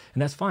public,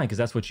 and that's fine because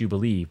that's what you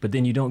believe, but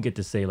then you don't get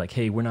to say like,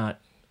 hey, we're not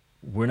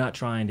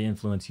trying to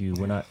influence you.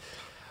 We're not,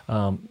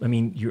 I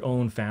mean, your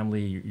own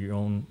family, your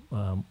own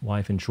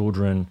wife and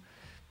children,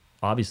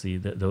 obviously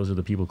those are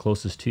the people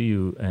closest to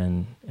you.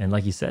 And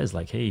like he says,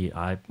 like, hey,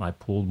 I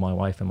pulled my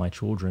wife and my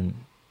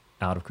children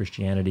out of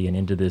Christianity and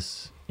into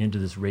this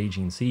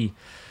raging sea.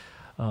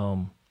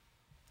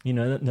 You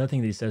know, another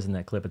thing that he says in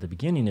that clip at the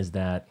beginning is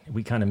that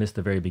we kind of missed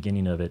the very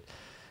beginning of it,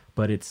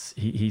 but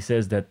he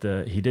says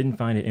that he didn't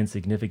find it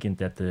insignificant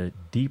that the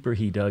deeper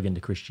he dug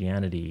into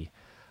Christianity,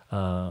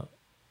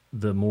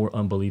 the more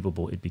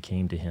unbelievable it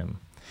became to him.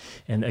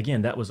 And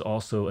again, that was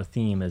also a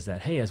theme, is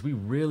that, hey, as we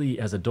really,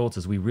 as adults,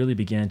 as we really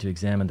began to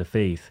examine the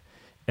faith,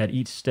 at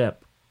each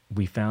step,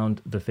 we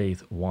found the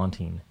faith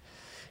wanting.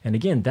 And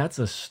again, that's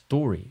a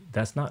story.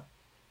 That's not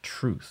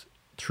truth.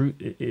 Truth,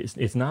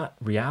 it's not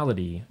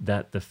reality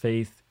that the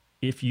faith,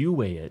 if you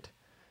weigh it,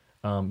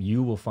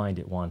 you will find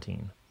it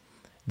wanting.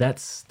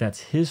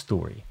 That's his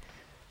story.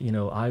 You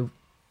know, I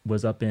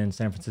was up in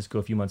San Francisco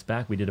a few months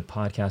back. We did a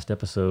podcast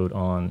episode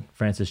on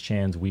Francis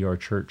Chan's We Are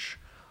Church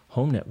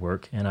home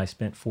network, and I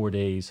spent 4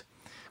 days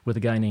with a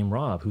guy named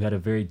Rob, who had a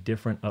very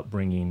different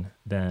upbringing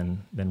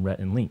than Rhett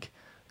and Link.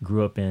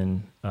 Grew up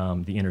in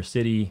the inner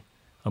city,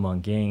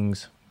 among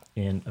gangs,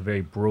 in a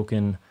very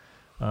broken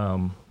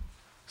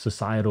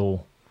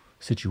societal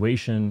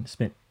situation,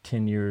 spent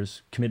 10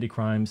 years, committed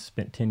crimes,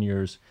 spent 10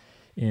 years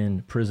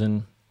in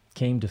prison,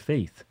 came to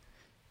faith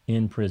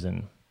in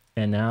prison.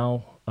 And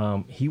now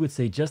he would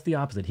say just the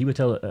opposite. He would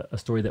tell a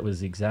story that was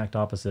the exact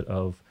opposite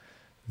of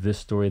this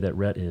story that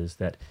Rhett is,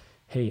 that,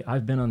 hey,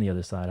 I've been on the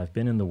other side. I've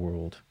been in the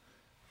world.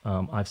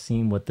 I've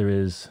seen what there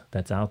is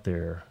that's out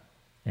there.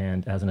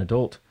 And as an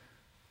adult,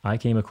 I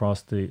came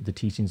across the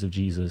teachings of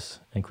Jesus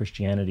and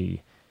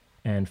Christianity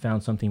and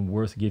found something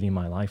worth giving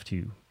my life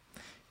to.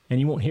 And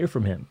you won't hear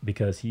from him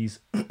because he's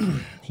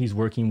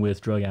working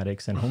with drug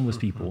addicts and homeless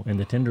people in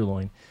the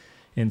Tenderloin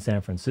in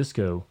San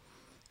Francisco.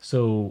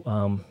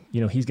 So,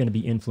 you know, he's going to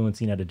be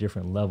influencing at a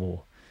different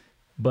level.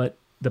 But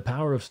the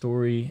power of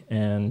story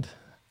and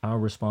our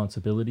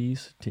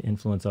responsibilities to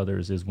influence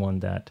others is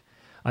one that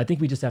I think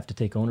we just have to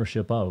take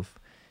ownership of.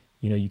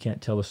 You know, you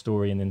can't tell a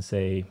story and then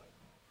say,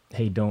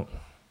 hey, don't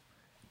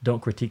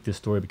critique this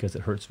story because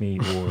it hurts me,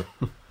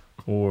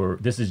 or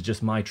this is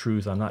just my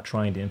truth. I'm not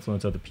trying to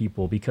influence other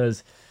people,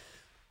 because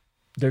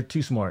they're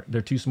too smart.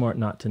 They're too smart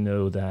not to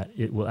know that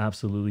it will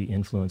absolutely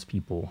influence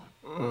people.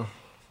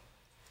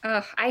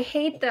 I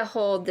hate the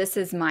whole "this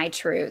is my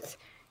truth."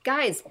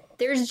 Guys,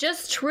 there's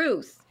just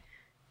truth.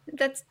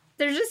 There's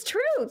just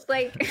truth.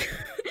 Like,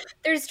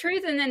 there's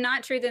truth and then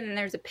not truth and then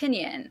there's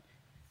opinion.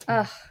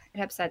 Ugh,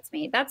 it upsets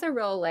me. That's a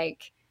real,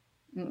 like,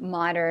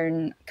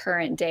 modern,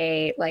 current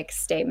day, like,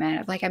 statement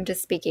of, like, I'm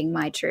just speaking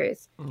my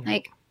truth.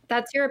 Like,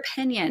 that's your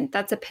opinion.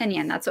 That's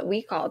opinion. That's what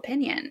we call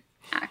opinion,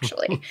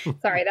 actually.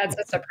 Sorry, that's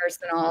just a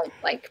personal,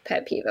 like,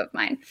 pet peeve of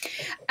mine.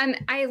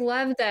 I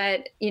love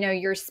that, you know,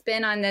 your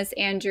spin on this,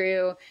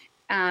 Andrew.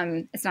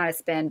 It's not a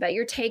spin, but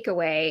your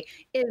takeaway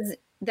is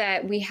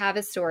that we have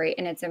a story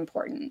and it's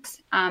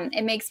important.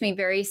 It makes me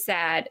very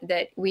sad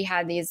that we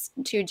had these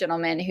two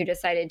gentlemen who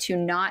decided to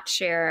not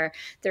share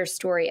their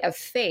story of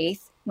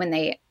faith when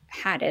they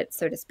had it,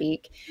 so to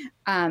speak,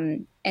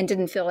 and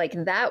didn't feel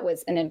like that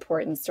was an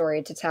important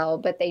story to tell,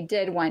 but they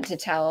did want to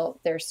tell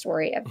their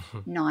story of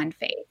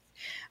non-faith.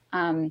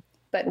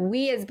 But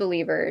we as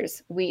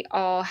believers, we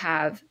all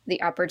have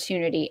the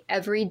opportunity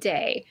every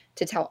day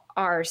to tell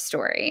our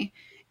story.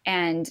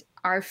 And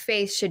our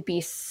faith should be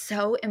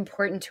so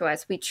important to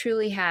us. We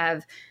truly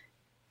have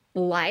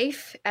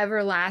life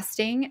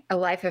everlasting, a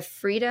life of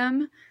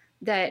freedom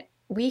that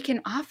we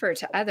can offer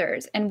to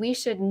others. And we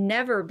should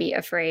never be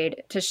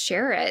afraid to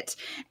share it.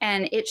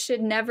 And it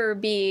should never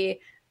be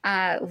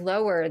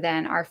lower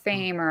than our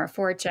fame or our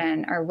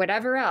fortune or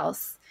whatever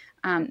else.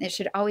 It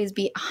should always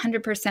be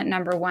 100%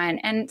 number one.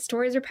 And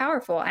stories are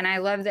powerful. And I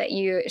love that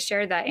you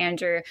shared that,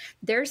 Andrew.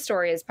 Their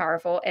story is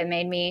powerful. It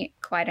made me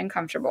quite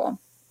uncomfortable.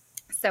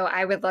 So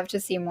I would love to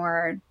see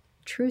more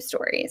true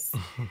stories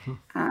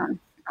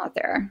out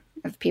there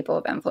of people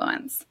of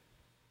influence.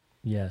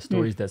 Yeah,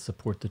 stories that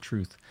support the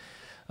truth.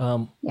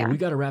 Well, we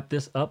got to wrap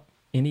this up.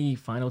 Any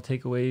final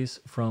takeaways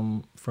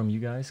from you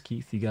guys?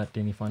 Keith, you got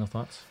any final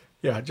thoughts?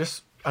 Yeah,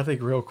 just, I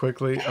think real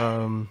quickly,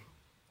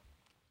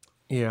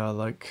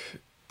 like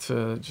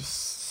to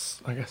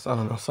just, I guess, I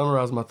don't know,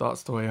 summarize my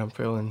thoughts, the way I'm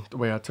feeling, the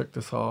way I took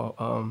this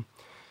all.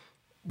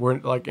 We're,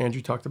 like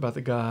Andrew talked about,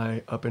 the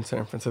guy up in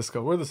San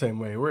Francisco. We're the same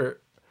way. I'm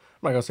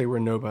not going to say we're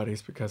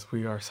nobodies, because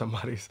we are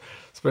somebodies,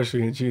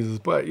 especially in Jesus.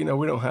 But, you know,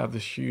 we don't have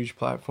this huge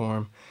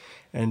platform.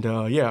 And,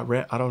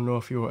 Rhett, I don't know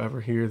if you'll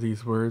ever hear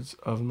these words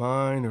of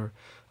mine or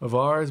of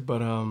ours,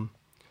 but,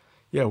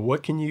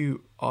 what can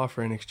you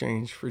offer in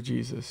exchange for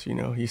Jesus? You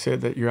know, he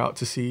said that you're out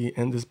to sea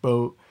in this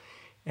boat,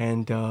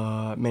 and,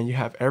 man, you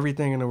have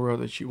everything in the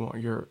world that you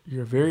want. You're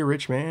a very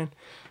rich man.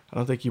 I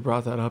don't think you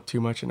brought that up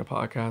too much in the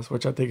podcast,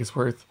 which I think is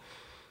worth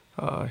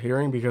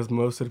hearing, because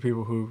most of the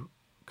people who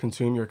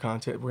consume your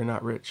content, we're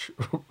not rich.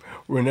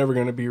 We're never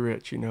going to be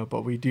rich, you know,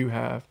 but we do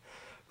have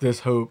this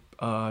hope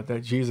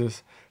that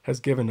Jesus has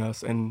given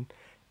us. And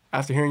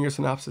after hearing your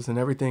synopsis and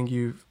everything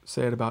you've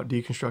said about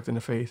deconstructing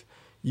the faith,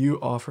 you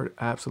offered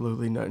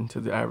absolutely nothing to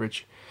the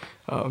average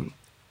men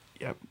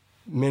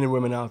and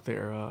women out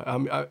there.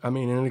 I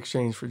mean, in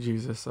exchange for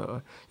Jesus,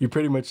 you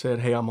pretty much said,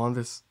 hey, I'm on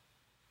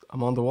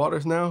the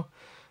waters now.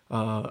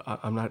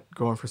 I'm not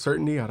going for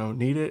certainty. I don't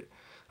need it.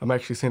 I'm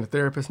actually seeing a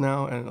therapist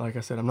now. And like I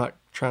said, I'm not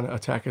trying to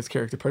attack his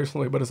character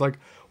personally, but it's like,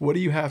 what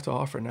do you have to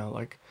offer now?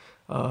 Like,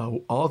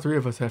 all three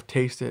of us have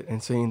tasted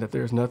and seen that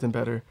there's nothing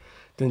better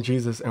than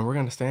Jesus, and we're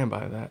going to stand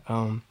by that.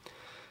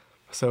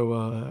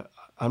 So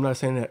I'm not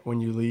saying that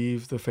when you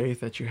leave the faith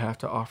that you have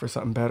to offer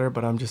something better,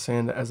 but I'm just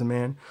saying that as a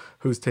man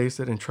who's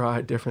tasted and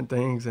tried different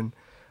things and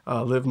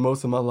lived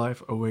most of my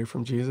life away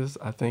from Jesus,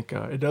 I think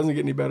it doesn't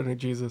get any better than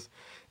Jesus.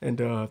 And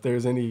if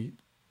there's any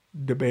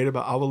debate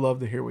about, I would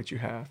love to hear what you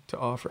have to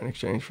offer in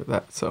exchange for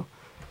that. So,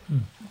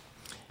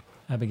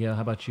 Abigail,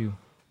 how about you?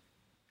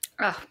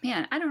 Oh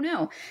man, I don't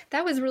know.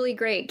 That was really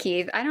great,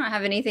 Keith. I don't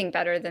have anything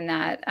better than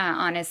that,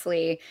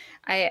 honestly.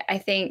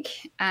 I think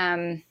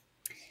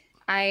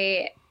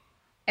I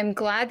am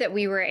glad that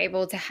we were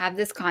able to have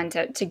this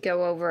content to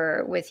go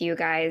over with you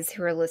guys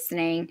who are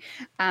listening,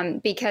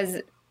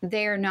 because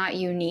they're not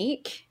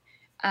unique.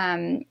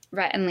 Rhett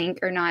and Link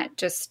are not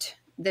just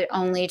the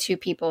only two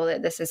people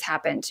that this has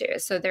happened to.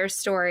 So their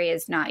story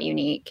is not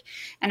unique.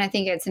 And I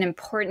think it's an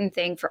important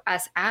thing for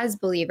us as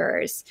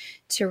believers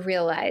to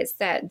realize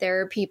that there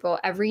are people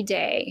every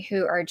day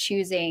who are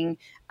choosing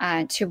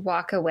to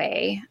walk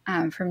away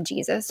from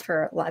Jesus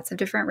for lots of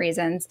different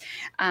reasons.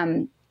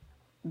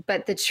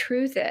 But the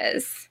truth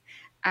is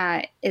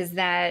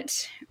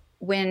that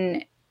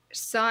when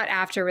sought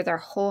after with our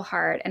whole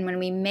heart, and when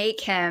we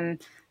make him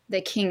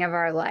the king of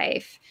our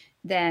life,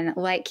 then,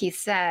 like Keith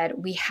said,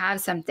 we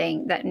have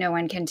something that no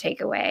one can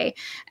take away.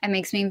 It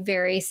makes me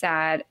very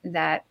sad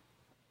that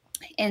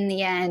in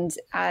the end,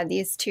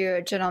 these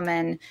two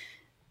gentlemen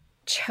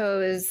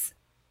chose,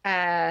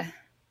 I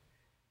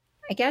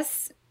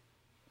guess,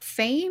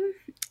 fame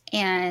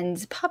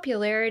and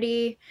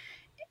popularity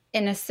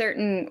in a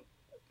certain,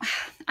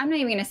 I'm not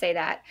even going to say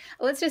that.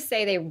 Let's just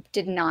say they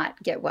did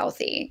not get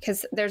wealthy,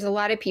 because there's a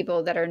lot of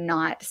people that are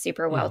not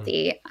super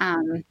wealthy.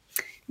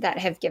 That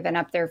have given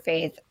up their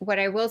faith. What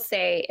I will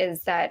say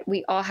is that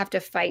we all have to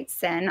fight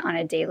sin on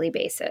a daily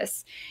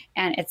basis,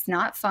 and it's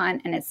not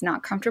fun and it's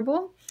not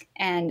comfortable.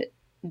 And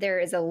there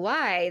is a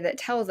lie that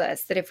tells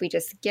us that if we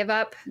just give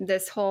up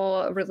this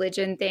whole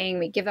religion thing,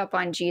 we give up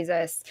on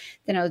Jesus,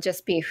 then it'll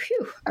just be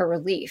a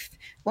relief.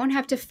 Won't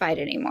have to fight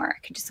anymore.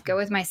 I can just go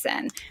with my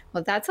sin.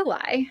 Well, that's a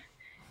lie,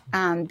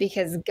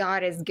 because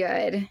God is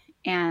good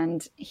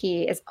and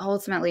he is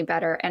ultimately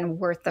better and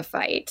worth the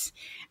fight.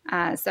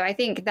 So I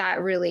think that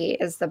really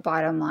is the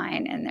bottom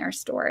line in their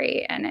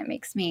story. And it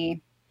makes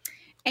me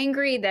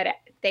angry that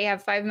they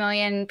have 5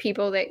 million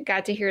people that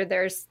got to hear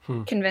their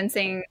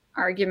convincing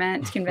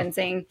argument,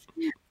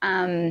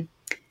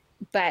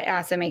 but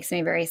also makes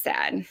me very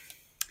sad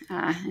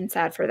and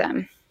sad for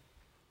them.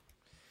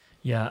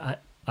 Yeah,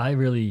 I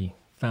really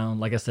found,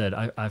 like I said,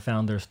 I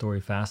found their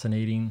story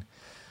fascinating.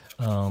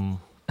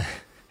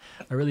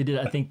 I really did.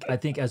 I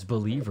think as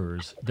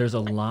believers, there's a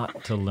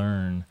lot to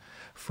learn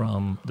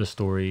from the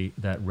story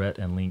that Rhett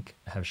and Link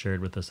have shared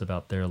with us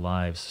about their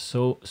lives.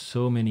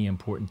 So many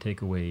important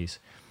takeaways.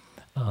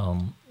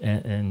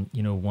 And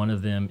you know, one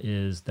of them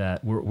is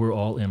that we're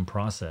all in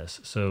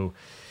process. So,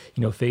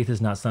 you know, faith is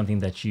not something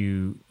that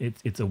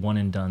it's a one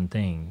and done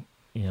thing.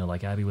 You know,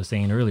 like Abby was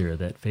saying earlier,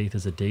 that faith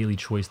is a daily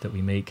choice that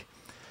we make.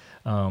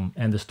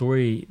 And the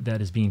story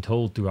that is being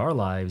told through our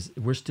lives,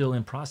 we're still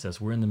in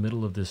process. We're in the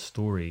middle of this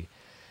story.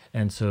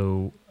 And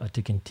so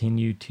to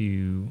continue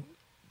to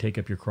take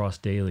up your cross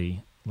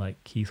daily, like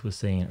Keith was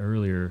saying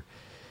earlier,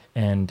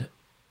 and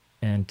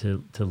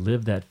to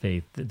live that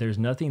faith, there's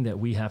nothing that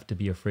we have to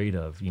be afraid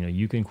of. You know,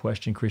 you can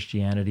question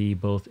Christianity,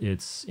 both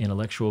its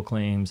intellectual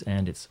claims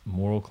and its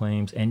moral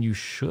claims, and you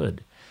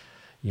should.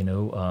 You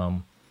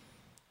know,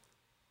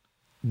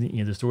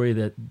 the story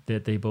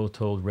that they both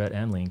told, Rhett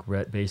and Link,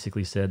 Rhett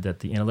basically said that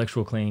the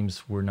intellectual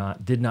claims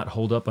did not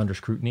hold up under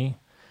scrutiny.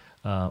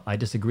 I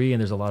disagree, and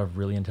there's a lot of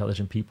really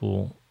intelligent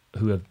people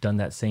who have done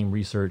that same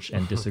research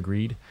and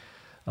disagreed.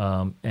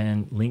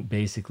 And Link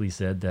basically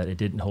said that it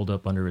didn't hold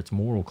up under its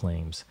moral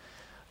claims,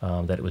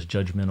 that it was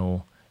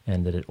judgmental,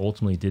 and that it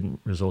ultimately didn't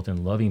result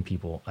in loving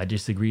people. I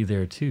disagree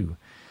there too.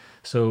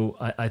 So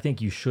I think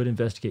you should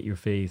investigate your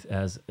faith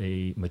as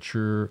a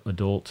mature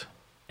adult,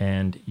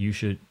 and you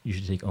should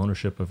take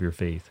ownership of your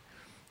faith,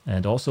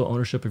 and also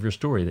ownership of your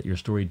story, that your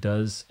story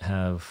does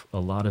have a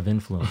lot of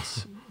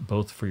influence,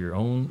 both for your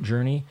own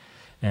journey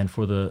and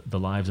for the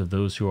lives of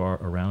those who are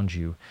around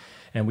you.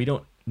 And we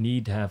don't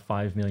need to have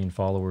 5 million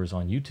followers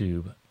on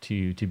YouTube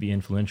to be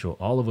influential.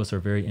 All of us are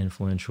very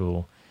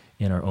influential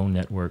in our own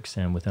networks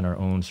and within our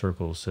own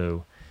circles.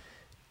 So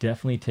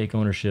definitely take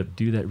ownership,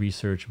 do that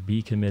research,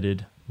 be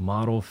committed,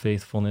 model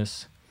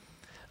faithfulness,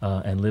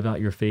 and live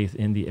out your faith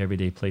in the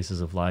everyday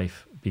places of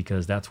life,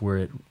 because that's where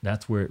it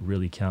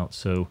really counts.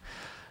 So,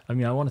 I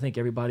mean, I want to thank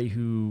everybody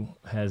who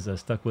has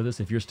stuck with us.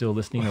 If you're still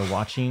listening or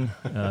watching,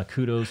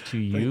 kudos to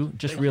you.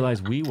 Just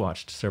realize we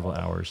watched several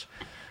hours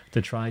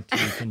to try to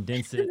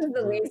condense it. This is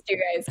the least you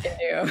guys can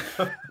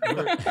do.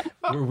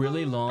 We're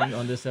really long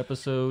on this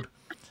episode,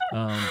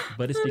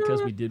 but it's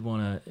because we did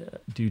want to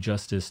do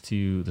justice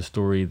to the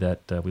story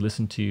that we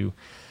listened to.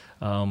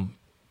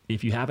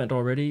 If you haven't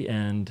already,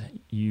 and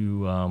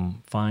you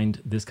find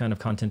this kind of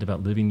content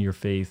about living your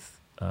faith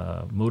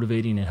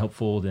motivating and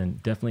helpful, then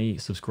definitely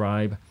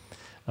subscribe.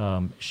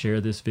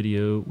 Share this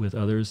video with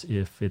others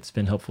if it's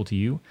been helpful to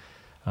you,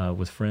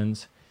 with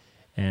friends,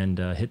 and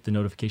hit the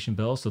notification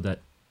bell so that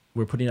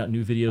We're putting out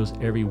new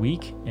videos every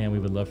week, and we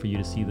would love for you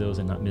to see those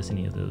and not miss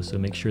any of those. So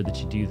make sure that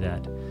you do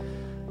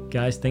that.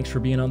 Guys, thanks for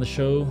being on the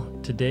show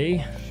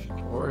today. Of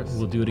course.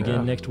 We'll do it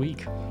again next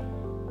week.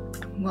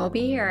 We'll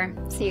be here.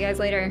 See you guys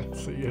later.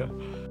 See ya.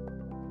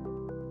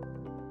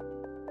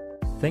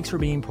 Thanks for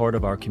being part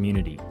of our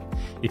community.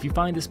 If you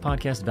find this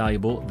podcast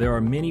valuable, there are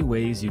many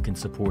ways you can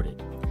support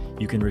it.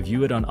 You can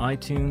review it on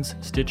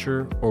iTunes,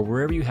 Stitcher, or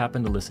wherever you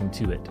happen to listen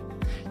to it.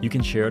 You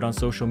can share it on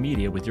social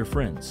media with your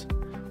friends.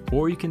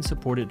 Or you can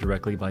support it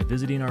directly by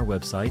visiting our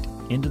website,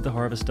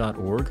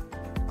 intotheharvest.org,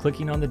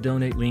 clicking on the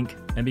donate link,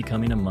 and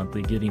becoming a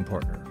monthly giving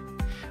partner.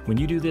 When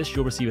you do this,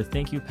 you'll receive a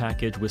thank you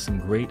package with some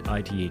great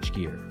ITH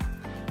gear.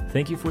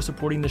 Thank you for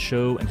supporting the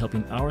show and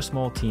helping our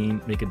small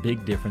team make a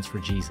big difference for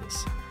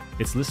Jesus.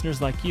 It's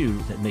listeners like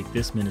you that make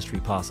this ministry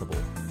possible.